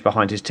going to finish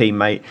behind his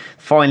teammate.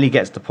 Finally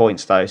gets the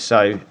points though,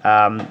 so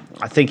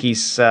I think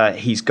he's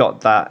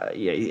got that.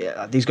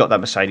 He's got that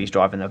Mercedes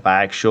drive in the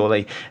bag,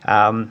 surely.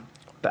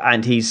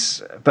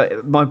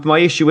 But my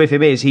issue with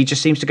him is he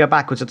just seems to go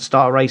backwards at the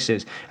start of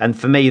races, and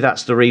for me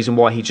that's the reason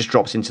why he just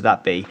drops into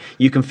that B.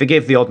 You can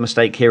forgive the odd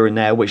mistake here and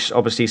there, which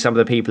obviously some of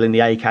the people in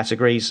the A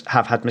categories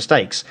have had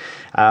mistakes,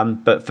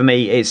 but for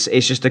me it's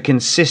just a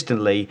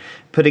consistently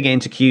putting it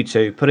into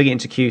Q2, putting it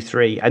into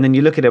Q3, and then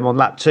you look at him on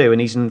lap 2 and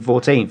he's in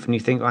 14th and you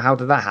think, well, how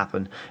did that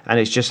happen?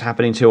 And it's just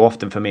happening too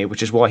often for me,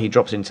 which is why he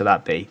drops into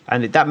that B.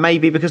 And that may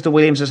be because the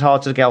Williams is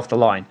hard to get off the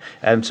line,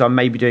 so I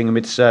may be doing him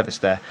a disservice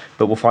there,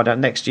 but we'll find out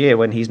next year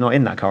when he's not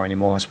in that car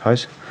anymore, I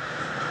suppose.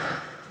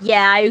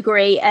 Yeah, I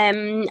agree.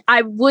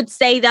 I would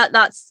say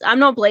that's I'm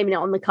not blaming it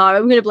on the car.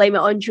 I'm going to blame it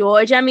on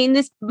George. I mean,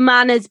 this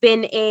man has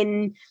been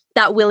in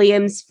that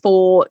Williams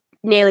for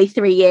nearly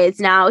 3 years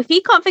now. If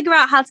he can't figure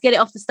out how to get it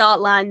off the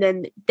start line,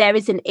 then there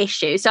is an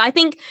issue. So I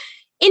think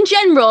in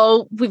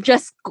general, we've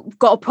just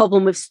got a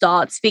problem with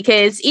starts,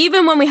 because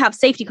even when we have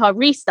safety car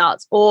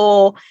restarts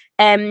or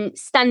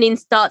standing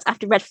starts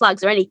after red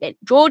flags or anything,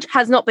 George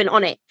has not been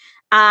on it.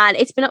 And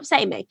it's been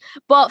upsetting me.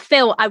 But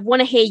Phil, I want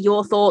to hear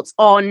your thoughts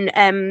on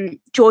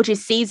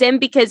George's season,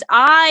 because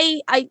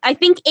I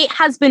think it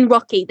has been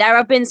rocky. There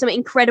have been some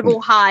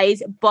incredible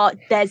highs, but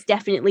there's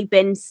definitely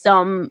been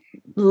some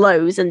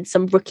lows and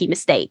some rookie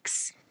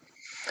mistakes.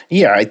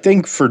 Yeah, I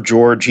think for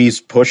George, he's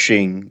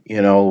pushing,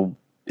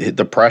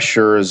 the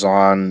pressure is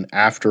on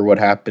after what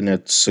happened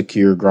at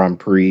Sakir Grand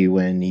Prix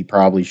when he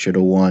probably should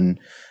have won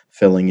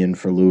filling in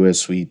for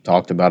Lewis. We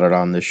talked about it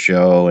on this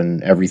show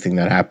and everything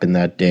that happened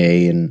that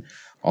day and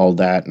all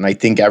that. And I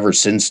think ever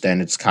since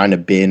then, it's kind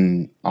of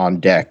been on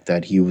deck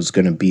that he was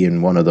going to be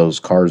in one of those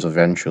cars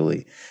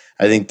eventually.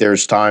 I think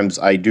there's times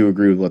I do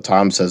agree with what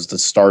Tom says. The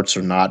starts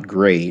are not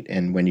great.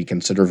 And when you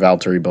consider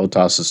Valtteri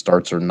Bottas'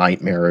 starts are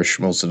nightmarish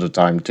most of the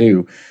time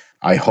too,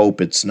 I hope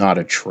it's not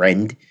a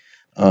trend.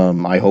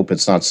 I hope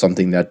it's not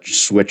something that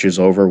switches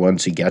over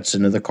once he gets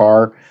into the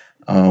car.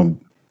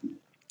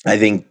 I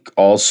think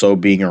also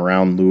being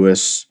around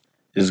Lewis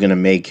is going to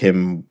make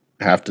him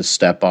have to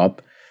step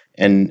up.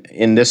 And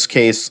in this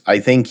case, I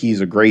think he's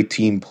a great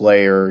team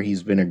player.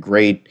 He's been a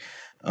great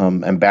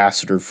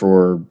ambassador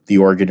for the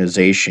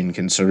organization,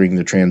 considering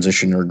the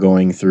transition they're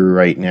going through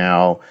right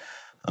now.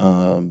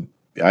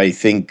 I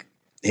think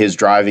his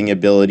driving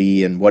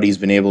ability and what he's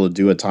been able to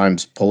do at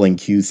times, pulling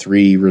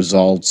Q3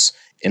 results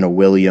in a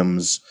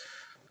Williams,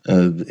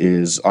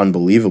 is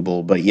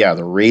unbelievable. But yeah,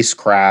 the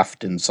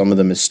racecraft and some of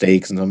the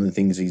mistakes and some of the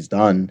things he's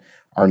done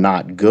are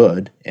not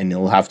good, and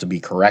he'll have to be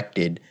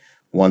corrected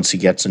once he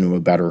gets into a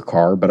better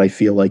car, but I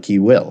feel like he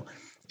will.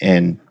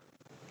 And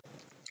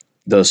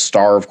the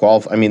star of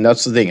qualifying, I mean,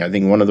 that's the thing. I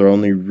think one of the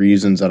only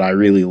reasons that I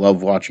really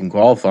love watching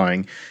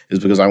qualifying is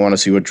because I want to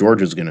see what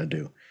George is going to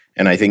do.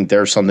 And I think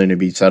there's something to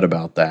be said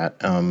about that.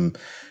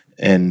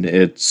 And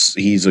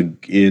he's a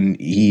good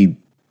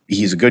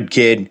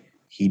kid.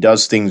 He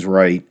does things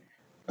right.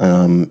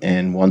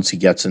 And once he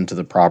gets into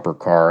the proper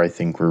car, I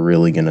think we're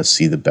really going to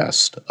see the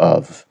best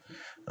of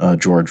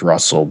George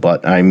Russell.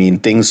 But I mean,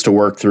 things to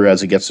work through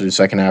as he gets to the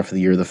second half of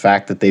the year. The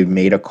fact that they've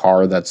made a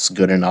car that's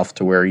good enough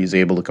to where he's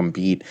able to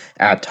compete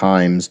at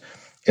times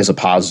is a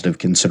positive,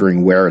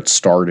 considering where it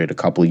started a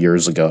couple of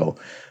years ago,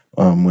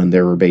 when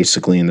they were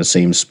basically in the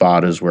same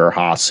spot as where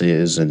Haas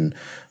is, and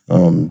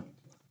to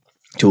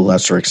a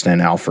lesser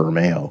extent Alfa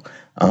Romeo.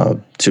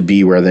 To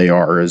be where they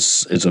are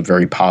is a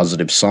very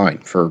positive sign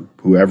for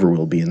whoever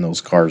will be in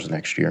those cars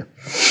next year.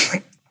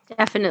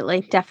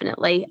 Definitely.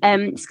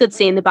 It's good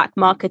seeing the back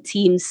marker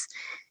teams,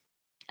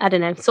 I don't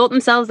know, sort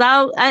themselves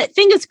out.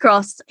 Fingers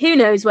crossed. Who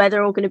knows where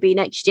they're all going to be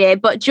next year.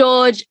 But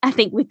George, I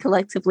think we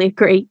collectively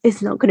agree,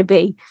 is not going to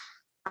be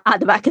at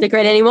the back of the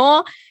grid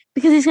anymore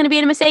because he's going to be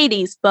in a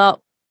Mercedes.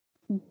 But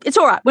it's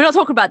all right. We're not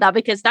talking about that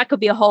because that could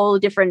be a whole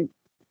different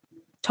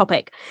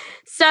topic.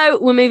 So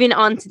we're moving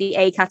on to the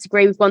A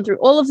category. We've gone through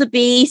all of the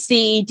B,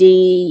 C,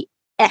 D,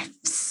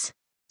 Fs.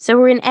 So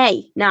we're in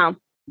A now.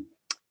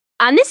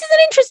 And this is an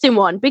interesting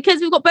one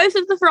because we've got both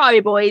of the Ferrari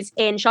boys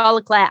in Charles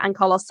Leclerc and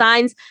Carlos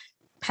Sainz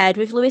paired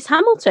with Lewis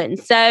Hamilton.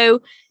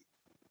 So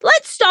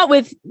let's start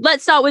with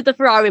the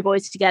Ferrari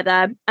boys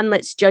together and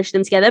let's judge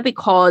them together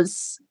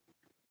because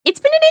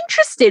it's been an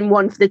interesting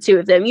one for the two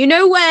of them. You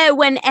know, where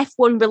when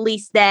F1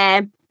 released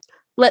their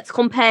let's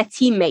compare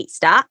teammate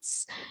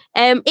stats,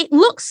 it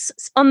looks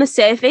on the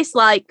surface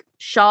like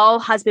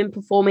Charles has been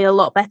performing a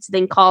lot better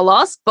than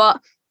Carlos,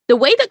 but the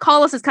way that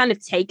Carlos has kind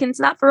of taken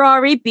to that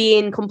Ferrari,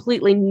 being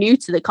completely new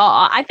to the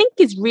car, I think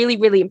is really,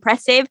 really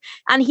impressive.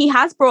 And he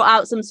has brought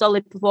out some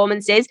solid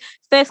performances.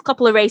 First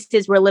couple of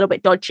races were a little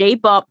bit dodgy,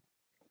 but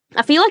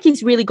I feel like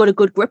he's really got a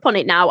good grip on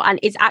it now and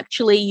is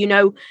actually, you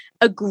know,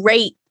 a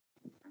great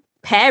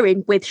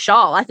pairing with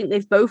Charles. I think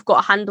they've both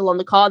got a handle on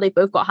the car. They've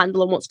both got a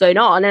handle on what's going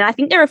on. And I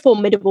think they're a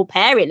formidable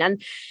pairing.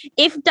 And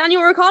if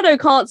Daniel Ricciardo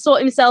can't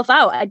sort himself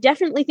out, I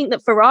definitely think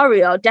that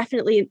Ferrari are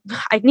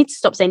I need to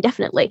stop saying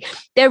definitely.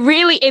 They're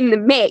really in the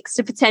mix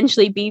to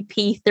potentially be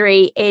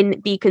P3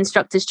 in the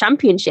Constructors'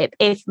 Championship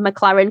if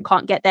McLaren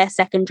can't get their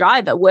second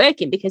driver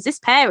working, because this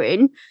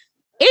pairing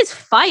is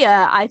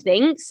fire, I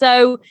think.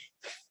 So,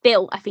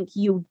 Phil, I think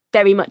you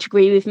very much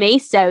agree with me.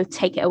 So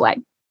take it away.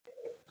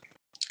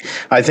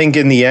 I think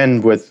in the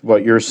end, with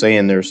what you're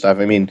saying there, Steph,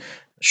 I mean,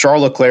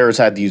 Charles Leclerc has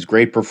had these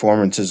great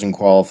performances in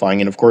qualifying,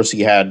 and of course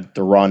he had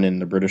the run in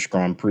the British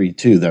Grand Prix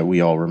too that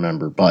we all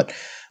remember. But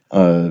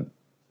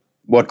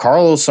what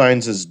Carlos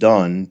Sainz has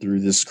done through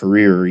this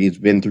career, he's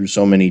been through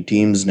so many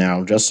teams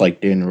now, just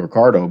like Daniel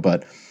Ricciardo,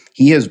 but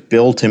he has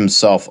built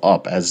himself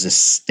up as this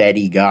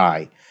steady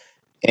guy.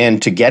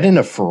 And to get in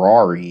a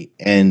Ferrari,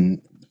 and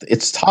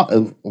it's tough.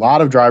 A lot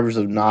of drivers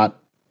have not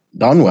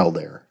done well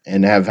there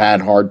and have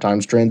had hard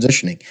times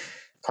transitioning.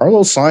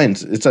 Carlos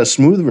Sainz, it's as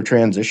smooth of a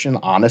transition,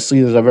 honestly,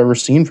 as I've ever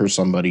seen for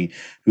somebody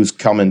who's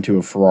come into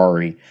a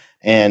Ferrari.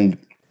 And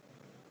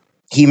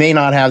he may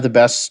not have the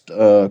best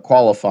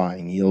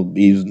qualifying.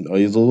 He's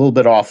a little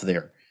bit off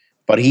there.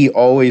 But he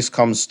always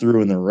comes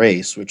through in the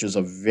race, which is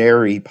a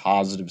very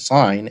positive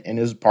sign and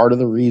is part of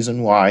the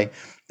reason why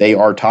they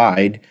are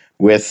tied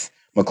with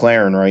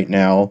McLaren right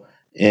now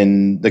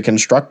in the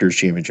Constructors'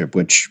 Championship,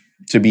 which,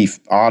 to be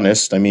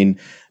honest, I mean,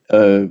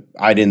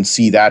 I didn't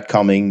see that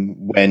coming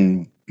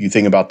when you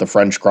think about the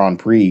French Grand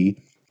Prix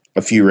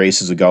a few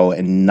races ago,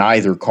 and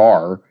neither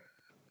car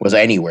was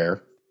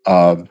anywhere.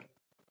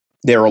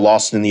 They were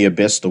lost in the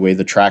abyss. The way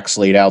the track's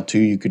laid out, too,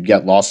 you could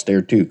get lost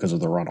there, too, because of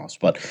the runoffs.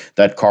 But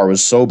that car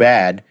was so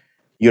bad,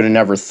 you'd have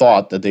never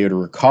thought that they would have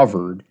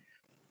recovered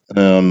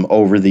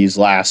over these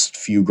last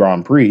few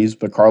Grand Prix.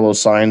 But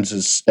Carlos Sainz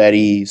is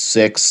steady,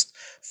 6th,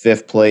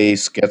 fifth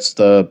place, gets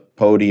the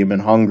podium in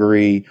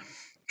Hungary.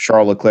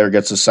 Charles Leclerc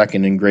gets a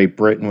second in Great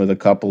Britain with a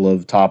couple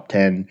of top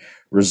 10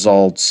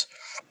 results.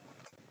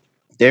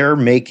 They're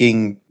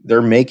making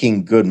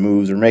good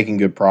moves. They're making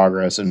good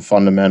progress, and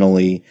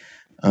fundamentally,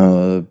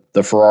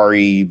 the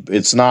Ferrari,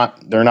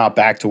 they're not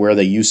back to where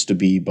they used to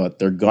be, but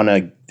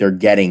they're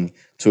getting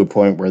to a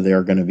point where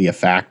they're going to be a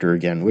factor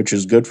again, which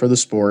is good for the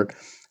sport.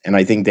 And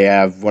I think they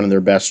have one of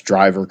their best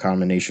driver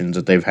combinations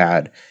that they've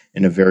had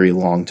in a very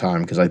long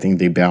time, because I think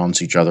they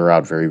balance each other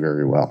out very,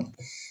 very well.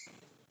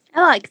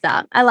 I like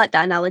that. I like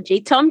that analogy.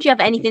 Tom, do you have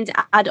anything to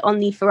add on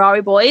the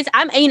Ferrari boys?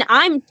 I mean,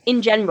 I'm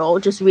in general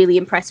just really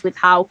impressed with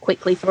how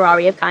quickly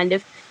Ferrari have kind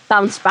of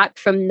bounced back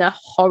from the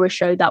horror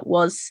show that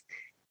was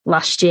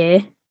last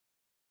year.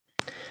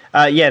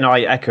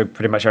 I echo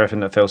pretty much everything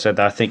that Phil said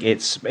there. I think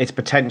it's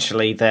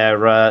potentially their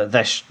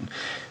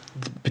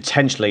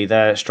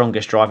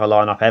strongest driver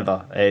lineup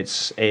ever.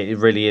 It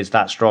really is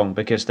that strong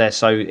because they're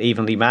so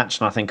evenly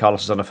matched, and I think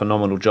Carlos has done a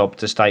phenomenal job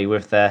to stay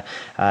with their.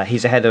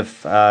 He's ahead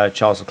of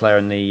Charles Leclerc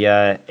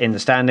in the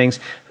standings.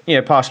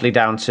 Partially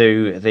down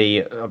to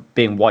the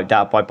being wiped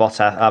out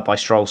by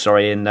Stroll,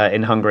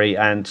 in Hungary,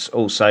 and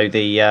also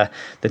the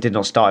did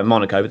not start in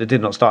Monaco. But the did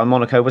not start in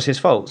Monaco was his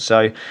fault.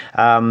 So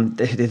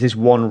it is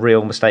one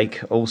real mistake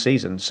all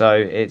season. So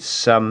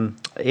it's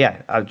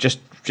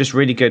just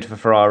really good for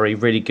Ferrari,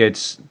 really good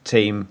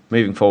team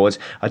moving forward.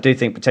 I do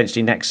think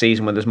potentially next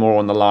season, when there's more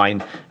on the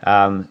line,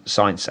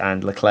 Sainz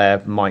and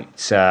Leclerc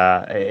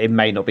it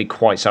may not be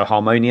quite so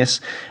harmonious,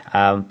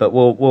 but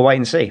we'll wait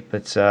and see.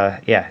 But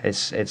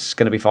it's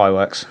going to be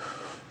fireworks.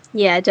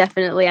 Yeah,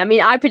 definitely. I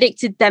mean, I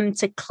predicted them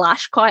to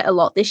clash quite a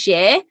lot this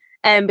year,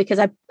 because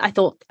I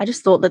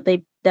just thought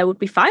that there would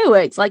be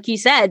fireworks, like you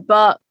said,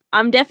 but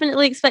I'm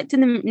definitely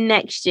expecting them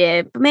next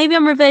year, but maybe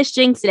I'm reverse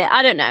jinxing it.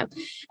 I don't know.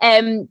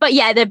 But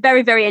yeah, they're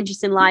very, very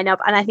interesting lineup,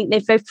 and I think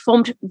they've both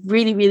performed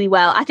really, really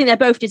well. I think they're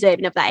both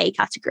deserving of that A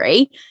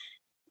category.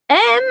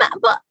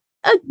 But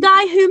a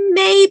guy who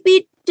may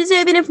be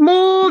deserving of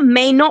more,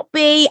 may not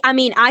be. I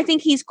mean, I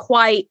think he's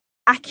quite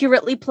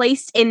accurately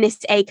placed in this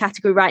A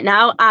category right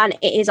now, and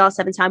it is our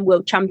 7-time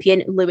world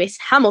champion Lewis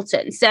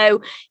Hamilton.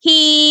 So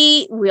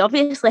we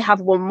obviously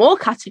have one more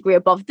category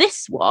above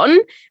this one,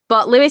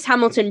 but Lewis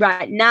Hamilton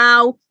right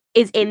now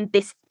is in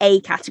this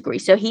A category,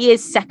 so he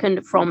is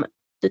second from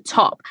the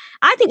top.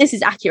 I think this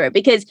is accurate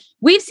because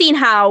we've seen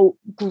how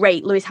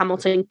great Lewis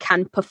Hamilton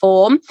can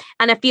perform,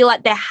 and I feel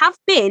like there have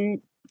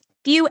been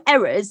few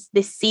errors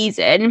this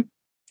season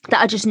that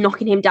are just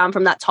knocking him down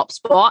from that top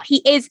spot.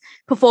 He is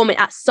performing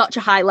at such a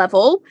high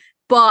level,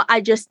 but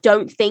I just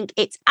don't think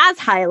it's as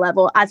high a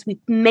level as we've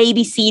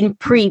maybe seen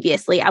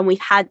previously. And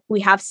we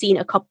have seen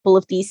a couple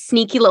of these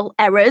sneaky little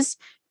errors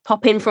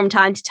pop in from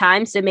time to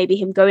time. So maybe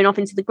him going off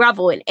into the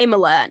gravel in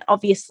Imola, and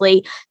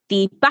obviously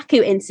the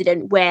Baku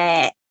incident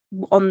where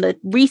on the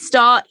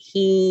restart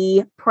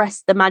he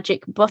pressed the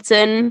magic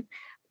button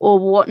or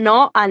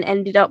whatnot and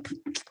ended up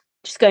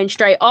just going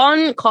straight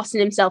on, costing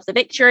himself the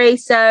victory.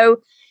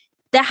 So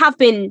there have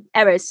been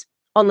errors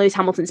on Lewis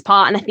Hamilton's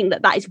part, and I think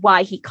that is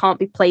why he can't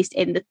be placed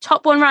in the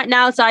top one right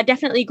now. So I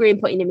definitely agree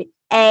in putting him in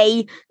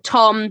A.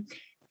 Tom,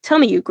 tell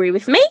me you agree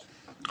with me.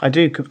 I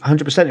do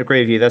 100%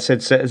 agree with you. That's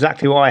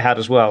exactly what I had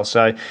as well.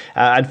 So,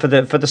 and for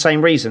the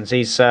same reasons,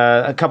 he's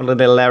a couple of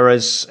little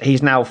errors.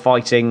 He's now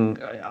fighting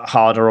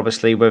harder,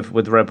 obviously,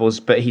 with Red Bulls,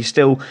 but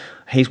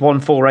he's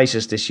won 4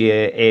 races this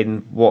year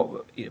in what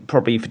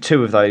probably for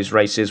 2 of those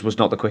races was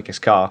not the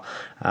quickest car,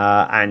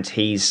 and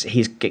he's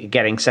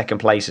getting second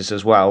places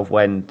as well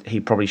when he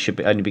probably should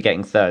only be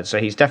getting third. So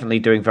he's definitely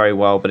doing very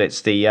well. But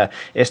it's the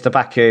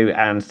Baku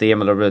and the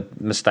Imola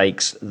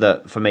mistakes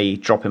that for me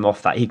drop him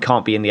off that. He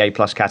can't be in the A+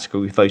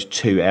 category with those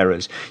 2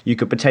 errors. You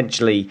could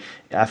potentially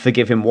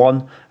forgive him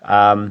one,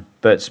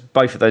 but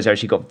both of those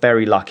errors he got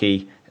very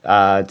lucky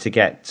to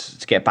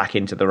get back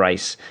into the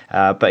race,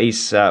 but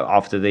he's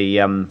after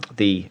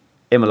the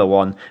Imola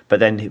one, but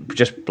then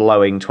just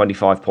blowing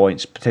 25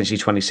 points, potentially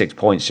 26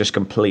 points, just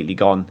completely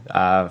gone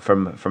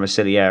from a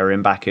silly error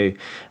in Baku.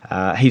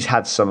 He's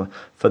had some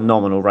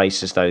phenomenal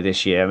races though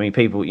this year. I mean,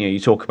 people, you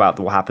talk about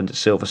what happened at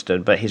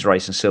Silverstone, but his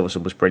race in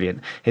Silverstone was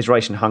brilliant. His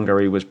race in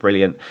Hungary was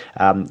brilliant.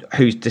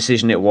 Whose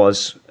decision it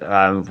was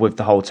with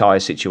the whole tyre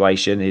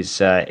situation is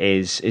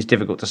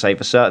difficult to say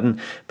for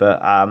certain, but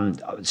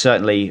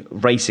certainly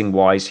racing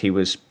wise, he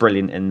was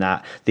brilliant in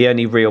that. The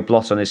only real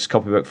blot on his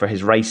copybook for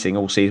his racing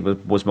all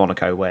season was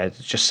Monaco, where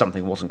just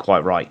something wasn't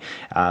quite right.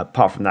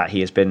 Apart from that,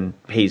 he's been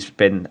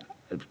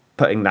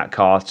putting that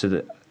car to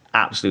the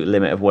absolute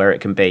limit of where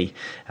it can be,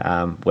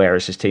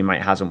 whereas his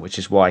teammate hasn't, which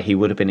is why he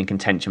would have been in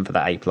contention for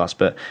that A+,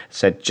 but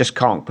said just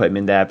can't put him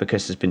in there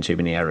because there's been too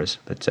many errors.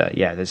 But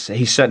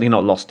he's certainly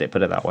not lost it,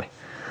 put it that way.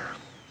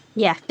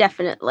 Yeah,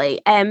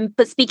 definitely.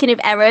 But speaking of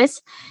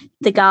errors,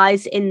 the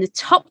guys in the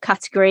top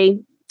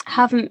category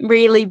haven't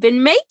really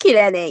been making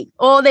any,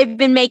 or they've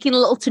been making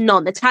little to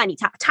none, the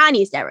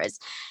tiniest errors.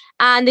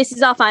 And this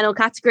is our final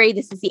category.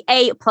 This is the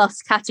A+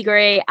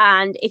 category.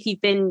 And if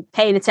you've been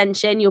paying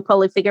attention, you'll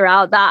probably figure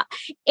out that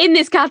in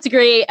this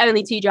category,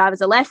 only 2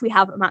 drivers are left. We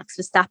have Max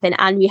Verstappen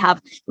and we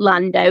have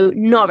Lando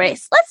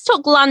Norris. Let's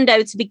talk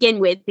Lando to begin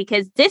with,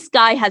 because this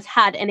guy has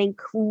had an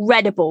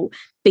incredible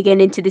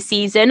beginning to the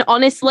season.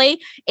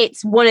 Honestly,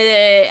 it's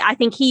I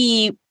think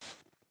he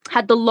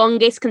had the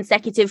longest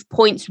consecutive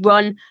points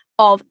run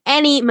of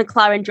any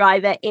McLaren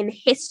driver in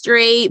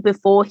history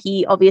before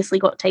he obviously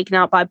got taken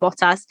out by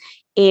Bottas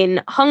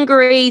in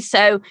Hungary.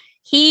 So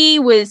he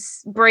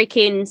was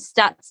breaking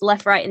stats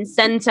left, right, and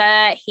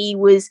center. He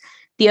was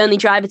the only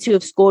driver to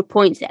have scored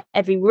points at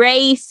every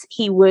race.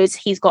 He's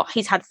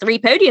had 3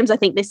 podiums, I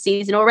think, this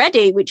season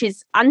already, which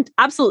is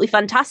absolutely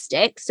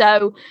fantastic.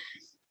 So,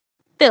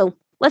 Phil,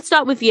 let's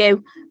start with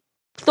you.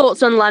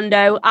 Thoughts on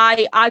Lando?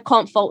 I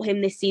can't fault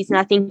him this season.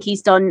 I think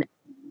he's gone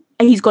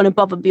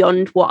above and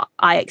beyond what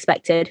I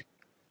expected.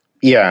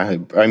 Yeah,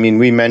 I mean,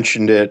 we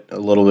mentioned it a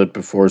little bit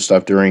before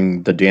stuff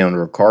during the Daniel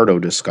Ricciardo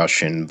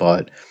discussion,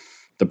 but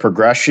the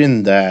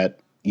progression that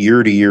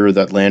year to year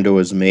that Lando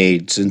has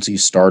made since he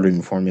started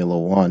in Formula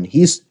One,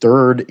 he's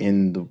 3rd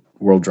in the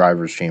World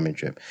Drivers'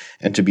 Championship.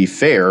 And to be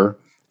fair,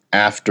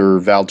 after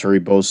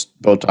Valtteri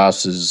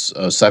Bottas's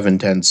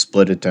 7-10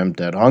 split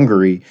attempt at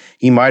Hungary,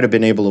 he might have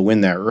been able to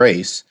win that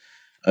race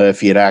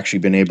if he had actually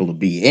been able to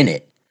be in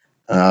it.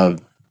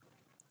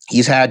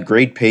 He's had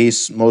great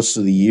pace most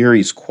of the year.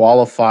 He's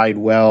qualified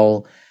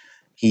well.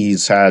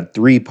 He's had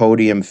 3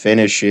 podium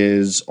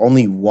finishes.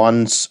 Only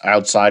once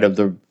outside of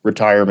the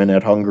retirement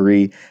at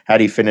Hungary had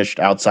he finished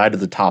outside of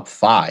the top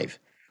 5,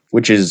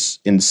 which is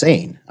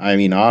insane. I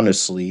mean,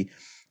 honestly,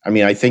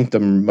 I think the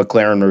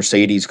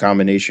McLaren-Mercedes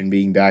combination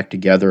being back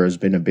together has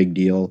been a big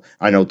deal.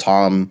 I know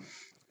Tom,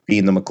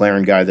 being the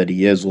McLaren guy that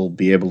he is, will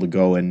be able to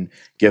go and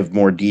give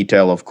more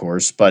detail, of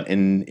course. But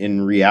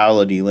in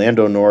reality,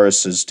 Lando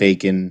Norris has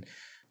taken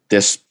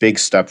this big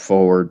step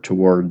forward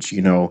towards,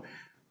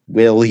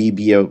 will he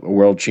be a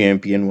world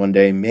champion one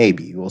day?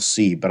 Maybe. We'll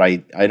see. But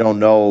I don't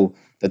know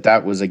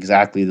that was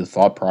exactly the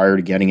thought prior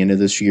to getting into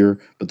this year.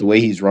 But the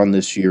way he's run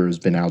this year has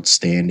been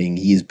outstanding.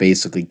 He's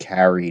basically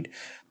carried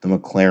the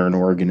McLaren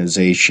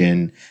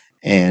organization,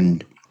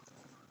 and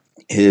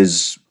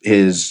his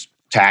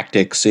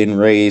tactics in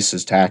race,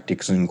 his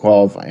tactics in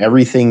qualifying,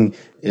 everything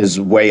is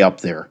way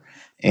up there.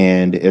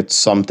 And it's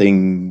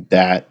something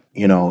that,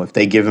 if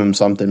they give him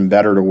something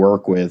better to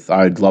work with,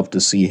 I'd love to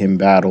see him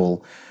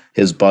battle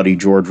his buddy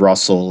George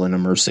Russell in a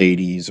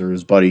Mercedes, or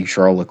his buddy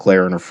Charles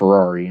Leclerc in a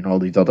Ferrari, and all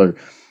these other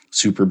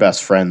super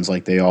best friends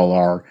like they all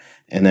are.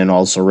 And then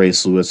also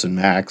race Lewis and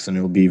Max, and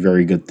it'll be a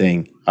very good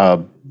thing.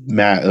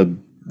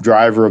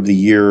 Driver of the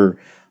year,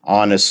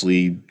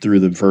 honestly, through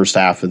the first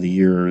half of the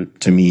year,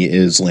 to me,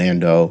 is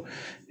Lando.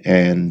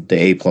 And the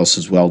A+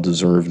 is well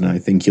deserved, and I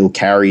think he'll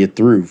carry it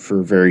through for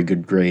a very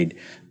good grade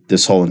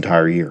this whole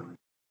entire year.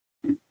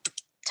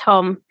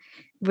 Tom,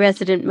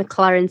 resident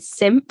McLaren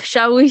simp,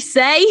 shall we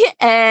say?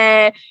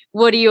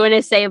 What do you want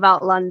to say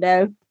about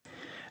Lando?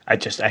 I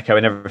just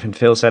echoing everything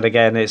Phil said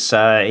again. It's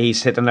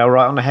he's hit the nail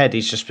right on the head.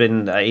 He's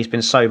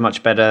been so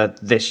much better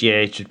this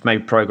year. He's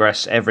made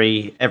progress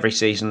every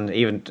season,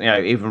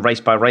 even race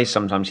by race.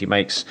 Sometimes he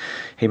makes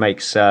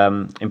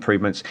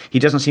improvements. He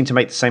doesn't seem to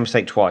make the same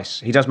mistake twice.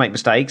 He does make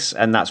mistakes,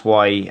 and that's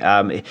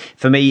why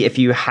for me, if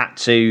you had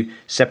to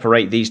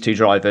separate these 2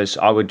 drivers,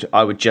 I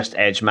would just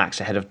edge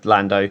Max ahead of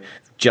Lando,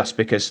 just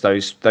because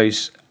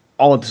those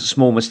odd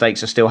small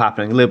mistakes are still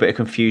happening. A little bit of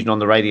confusion on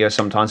the radio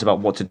sometimes about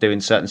what to do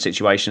in certain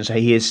situations. So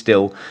he is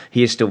still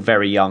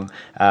very young.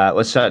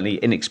 Well,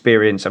 certainly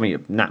inexperienced. I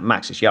mean,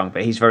 Max is young,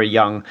 but he's very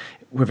young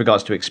with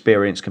regards to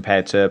experience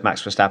compared to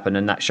Max Verstappen,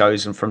 and that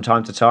shows him from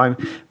time to time.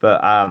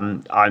 But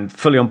I'm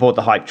fully on board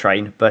the hype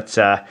train. But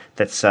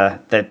let's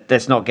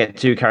not get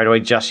too carried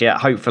away just yet.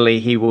 Hopefully,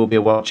 he will be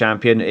a world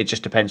champion. It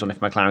just depends on if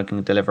McLaren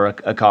can deliver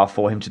a car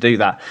for him to do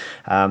that.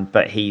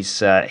 But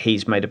he's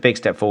made a big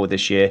step forward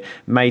this year,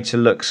 made to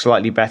look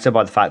slightly better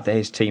by the fact that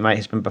his teammate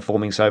has been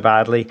performing so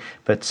badly.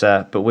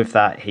 But with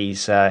that,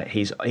 he's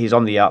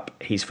on the up.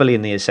 He's fully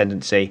in the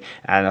ascendancy,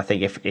 and I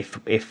think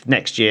if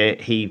next year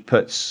he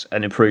puts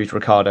an improved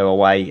Ricciardo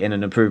away in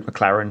an improved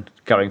McLaren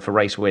going for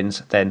race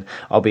wins, then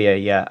I'll be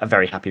a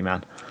very happy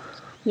man.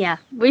 Yeah,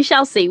 we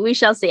shall see. We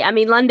shall see. I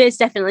mean, Lando's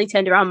definitely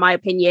turned around my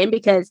opinion,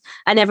 because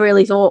I never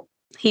really thought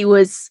he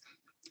was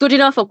good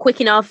enough or quick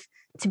enough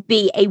to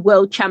be a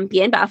world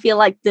champion. But I feel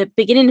like the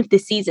beginning of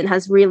this season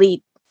has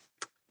really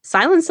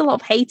silenced a lot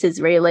of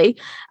haters, really,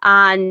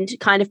 and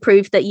kind of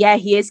proved that, yeah,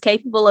 he is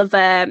capable of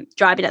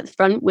driving at the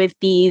front with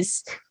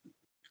these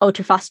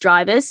ultra fast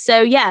drivers.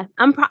 So yeah,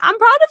 I'm proud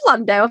of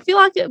Lando. I feel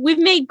like we've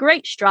made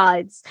great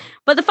strides.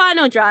 But the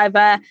final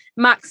driver,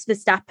 Max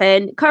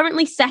Verstappen,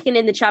 currently 2nd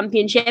in the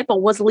championship, or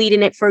was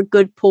leading it for a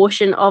good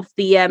portion of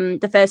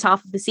the first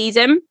half of the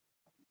season.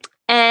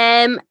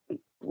 Let's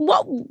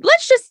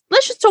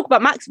just talk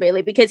about Max,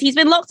 really, because he's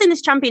been locked in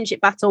this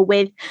championship battle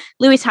with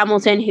Lewis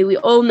Hamilton, who we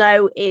all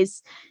know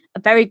is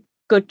a very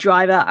good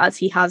driver, as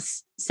he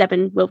has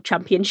 7 world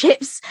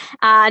championships,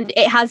 and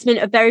it has been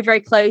a very, very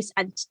close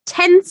and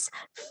tense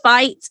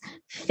fight.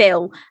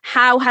 Phil,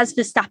 how has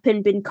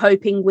Verstappen been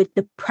coping with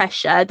the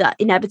pressure that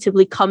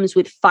inevitably comes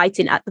with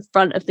fighting at the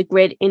front of the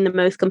grid in the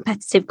most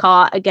competitive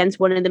car against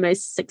one of the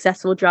most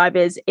successful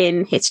drivers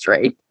in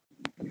history?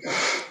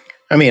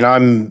 I mean,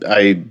 I'm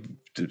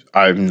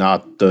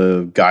not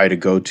the guy to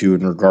go to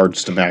in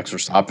regards to Max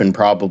Verstappen,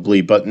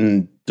 probably, but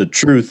in the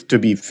truth, to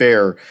be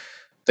fair,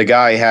 the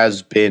guy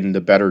has been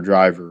the better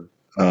driver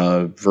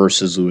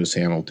versus Lewis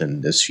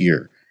Hamilton this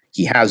year.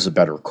 He has a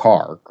better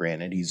car,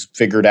 granted. He's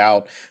figured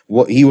out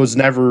what he was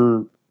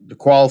never. The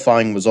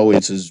qualifying was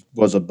always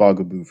was a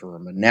bugaboo for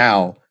him, and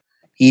now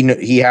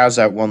he has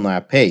that 1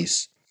 lap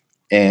pace,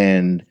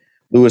 and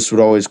Lewis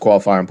would always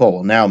qualify on pole.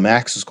 Well, now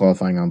Max is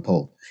qualifying on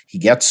pole. He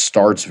gets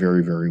starts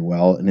very, very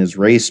well, and his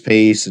race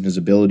pace and his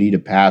ability to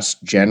pass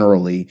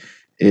generally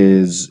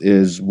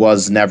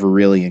was never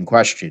really in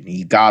question.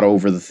 He got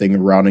over the thing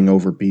of running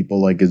over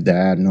people like his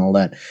dad and all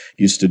that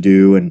used to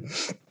do, and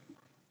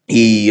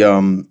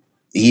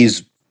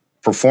he's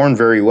performed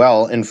very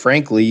well. And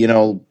frankly,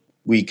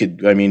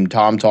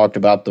 Tom talked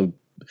about the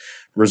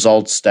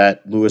results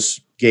that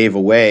Lewis gave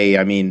away.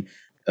 I mean,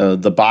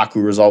 the Baku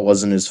result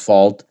wasn't his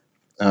fault.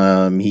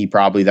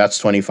 That's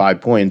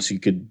 25 points.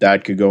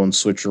 That could go and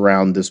switch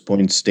around this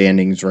point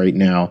standings right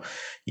now.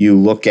 You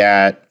look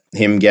at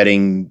him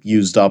getting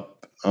used up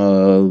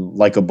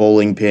like a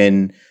bowling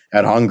pin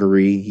at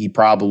Hungary. He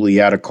probably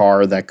had a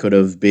car that could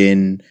have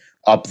been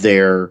up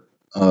there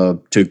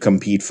to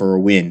compete for a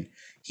win.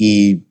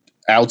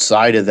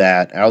 Outside of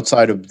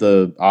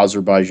the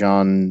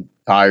Azerbaijan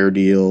tire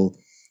deal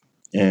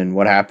and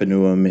what happened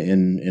to him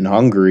in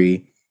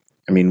Hungary,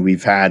 I mean,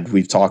 we've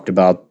talked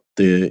about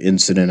the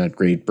incident at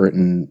Great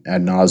Britain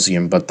ad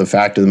nauseum, but the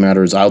fact of the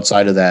matter is,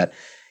 outside of that,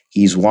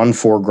 he's won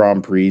 4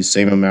 Grand Prix,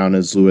 same amount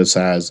as Lewis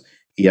has.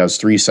 He has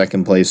 3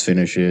 second-place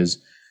finishes.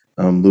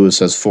 Lewis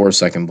has 4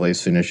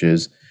 second-place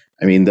finishes.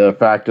 I mean, the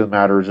fact of the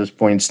matter is his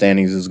point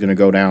standings is going to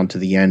go down to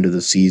the end of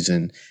the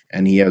season,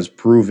 and he has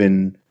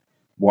proven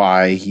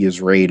why he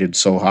is rated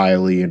so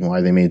highly and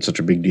why they made such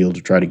a big deal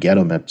to try to get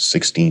him at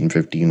 16,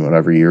 15,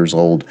 whatever years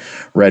old,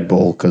 Red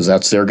Bull, because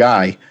that's their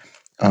guy.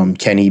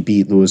 Can he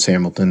beat Lewis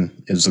Hamilton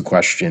is the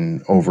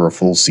question over a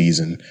full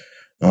season.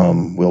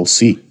 We'll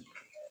see.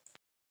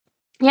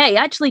 Yeah, he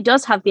actually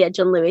does have the edge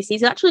on Lewis.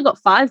 He's actually got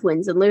 5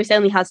 wins and Lewis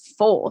only has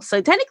 4.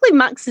 So technically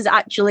Max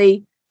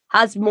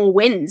has more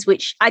wins,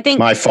 which I think...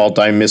 My fault,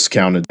 I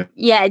miscounted.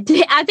 Yeah,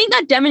 I think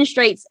that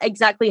demonstrates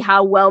exactly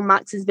how well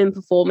Max has been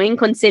performing,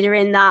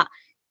 considering that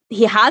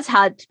he has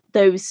had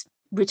those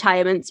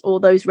retirements or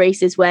those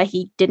races where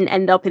he didn't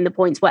end up in the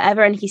points,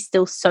 whatever, and he's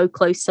still so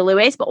close to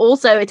Lewis, but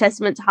also a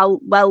testament to how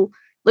well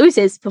Lewis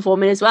is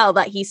performing as well,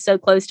 that he's so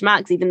close to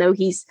Max, even though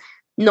he's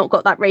not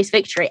got that race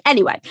victory.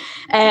 Anyway,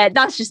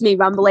 that's just me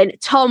rambling.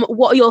 Tom,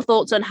 what are your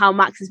thoughts on how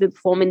Max has been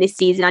performing this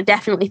season? I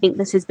definitely think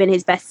this has been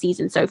his best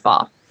season so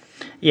far.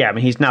 Yeah, I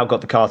mean, he's now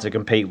got the car to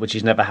compete, which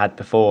he's never had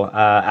before,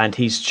 and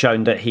he's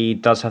shown that he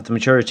does have the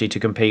maturity to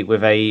compete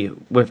in a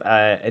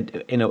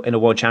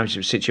world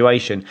championship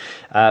situation.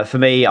 For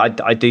me,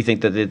 I do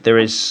think that there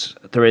is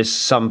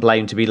some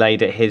blame to be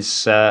laid at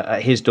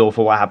his door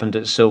for what happened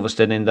at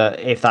Silverstone. In that,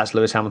 if that's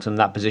Lewis Hamilton in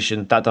that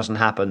position, that doesn't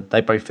happen.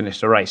 They both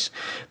finished the race,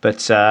 but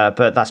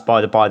that's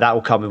by the by. That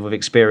will come with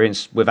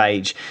experience, with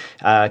age.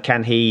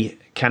 Can he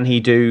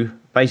do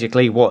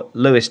basically what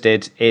Lewis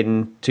did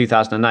in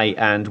 2008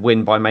 and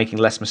win by making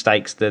less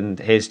mistakes than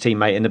his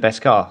teammate in the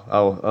best car,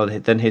 or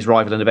than his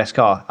rival in the best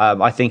car?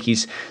 I think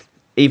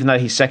even though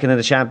he's second in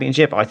the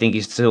championship, I think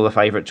he's still the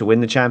favourite to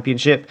win the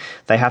championship.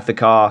 They have the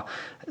car,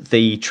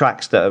 the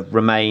tracks that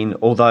remain,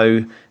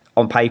 although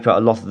on paper a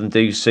lot of them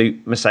do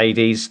suit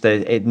Mercedes,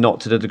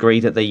 not to the degree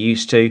that they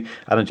used to,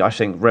 and I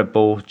think Red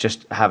Bull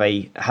just have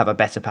a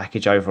better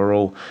package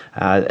overall.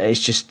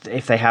 It's just,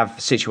 if they have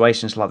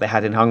situations like they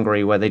had in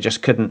Hungary where they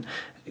just couldn't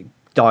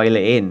dial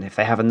it in, if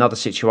they have another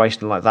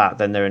situation like that,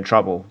 then they're in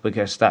trouble,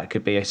 because that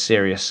could be a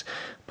serious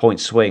point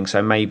swing.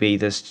 So maybe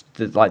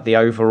the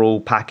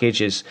overall package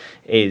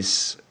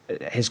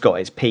has got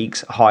its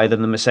peaks higher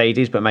than the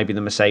Mercedes, but maybe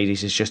the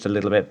Mercedes is just a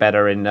little bit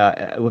better in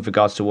with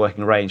regards to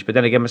working range. But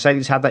then again,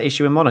 Mercedes had that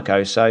issue in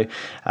Monaco, so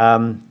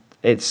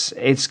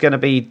it's going to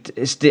be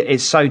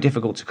it's so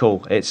difficult to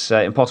call. It's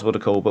impossible to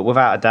call. But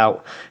without a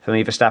doubt, for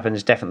me, Verstappen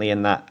is definitely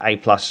in that A+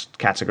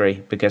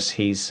 category, because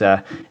he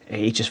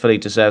just fully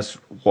deserves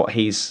what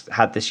he's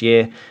had this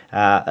year.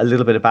 A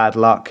little bit of bad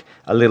luck,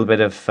 a little bit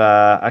of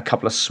a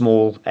couple of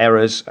small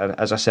errors,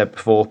 as I said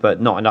before,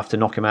 but not enough to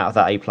knock him out of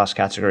that A+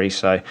 category.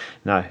 So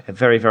no,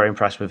 very, very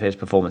impressed with his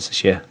performance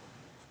this year.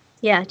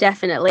 Yeah,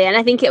 definitely. And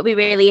I think it'll be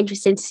really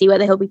interesting to see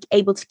whether he'll be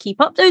able to keep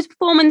up those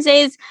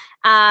performances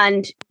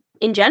and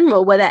in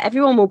general, whether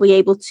everyone will be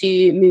able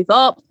to move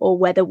up or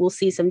whether we'll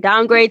see some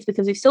downgrades,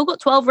 because we've still got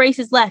 12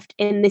 races left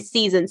in this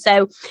season.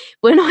 So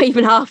we're not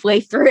even halfway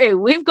through.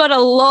 We've got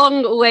a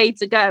long way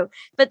to go.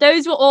 But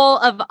those were all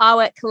of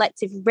our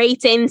collective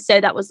ratings.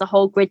 So that was the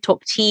whole Grid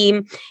Talk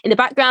team in the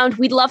background.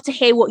 We'd love to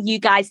hear what you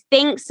guys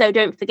think. So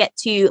don't forget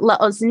to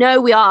let us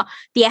know. We are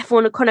the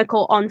F1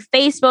 Chronicle on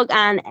Facebook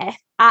and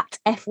at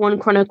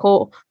F1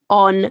 Chronicle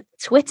on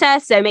Twitter.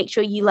 So make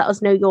sure you let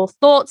us know your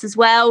thoughts as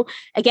well.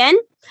 Again,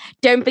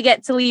 don't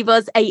forget to leave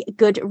us a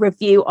good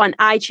review on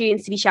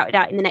iTunes to be shouted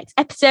out in the next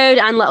episode,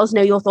 and let us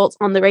know your thoughts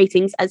on the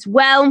ratings as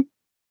well.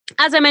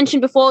 As I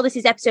mentioned before, this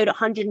is episode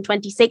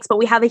 126, but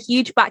we have a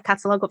huge back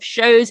catalogue of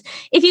shows.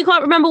 If you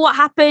can't remember what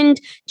happened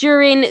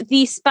during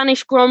the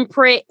Spanish Grand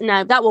Prix,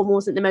 no, that one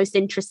wasn't the most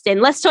interesting.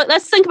 Let's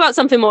think about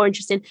something more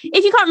interesting.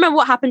 If you can't remember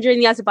what happened during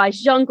the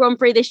Azerbaijan Grand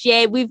Prix this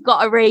year, we've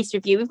got a race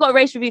review. We've got a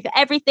race review for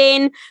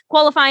everything,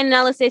 qualifying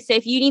analysis. So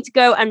if you need to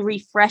go and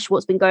refresh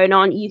what's been going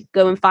on, you can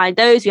go and find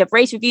those. We have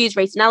race reviews,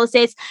 race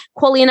analysis,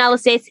 quality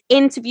analysis,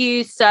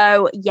 interviews.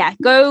 So yeah,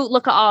 go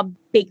look at our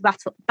big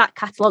back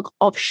catalogue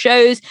of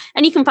shows,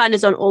 and you can find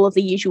us on all of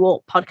the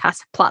usual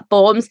podcast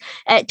platforms.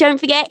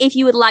 Don't forget, if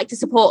you would like to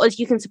support us,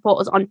 you can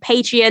support us on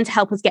Patreon to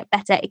help us get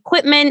better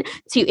equipment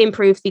to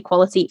improve the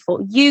quality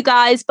for you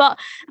guys. But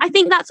I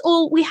think that's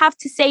all we have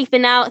to say for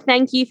now.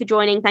 Thank you for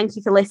joining, thank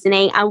you for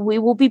listening, and we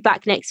will be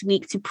back next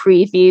week to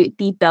preview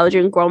the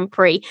Belgian Grand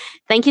Prix.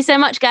 Thank you so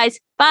much,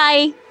 guys.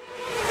 Bye.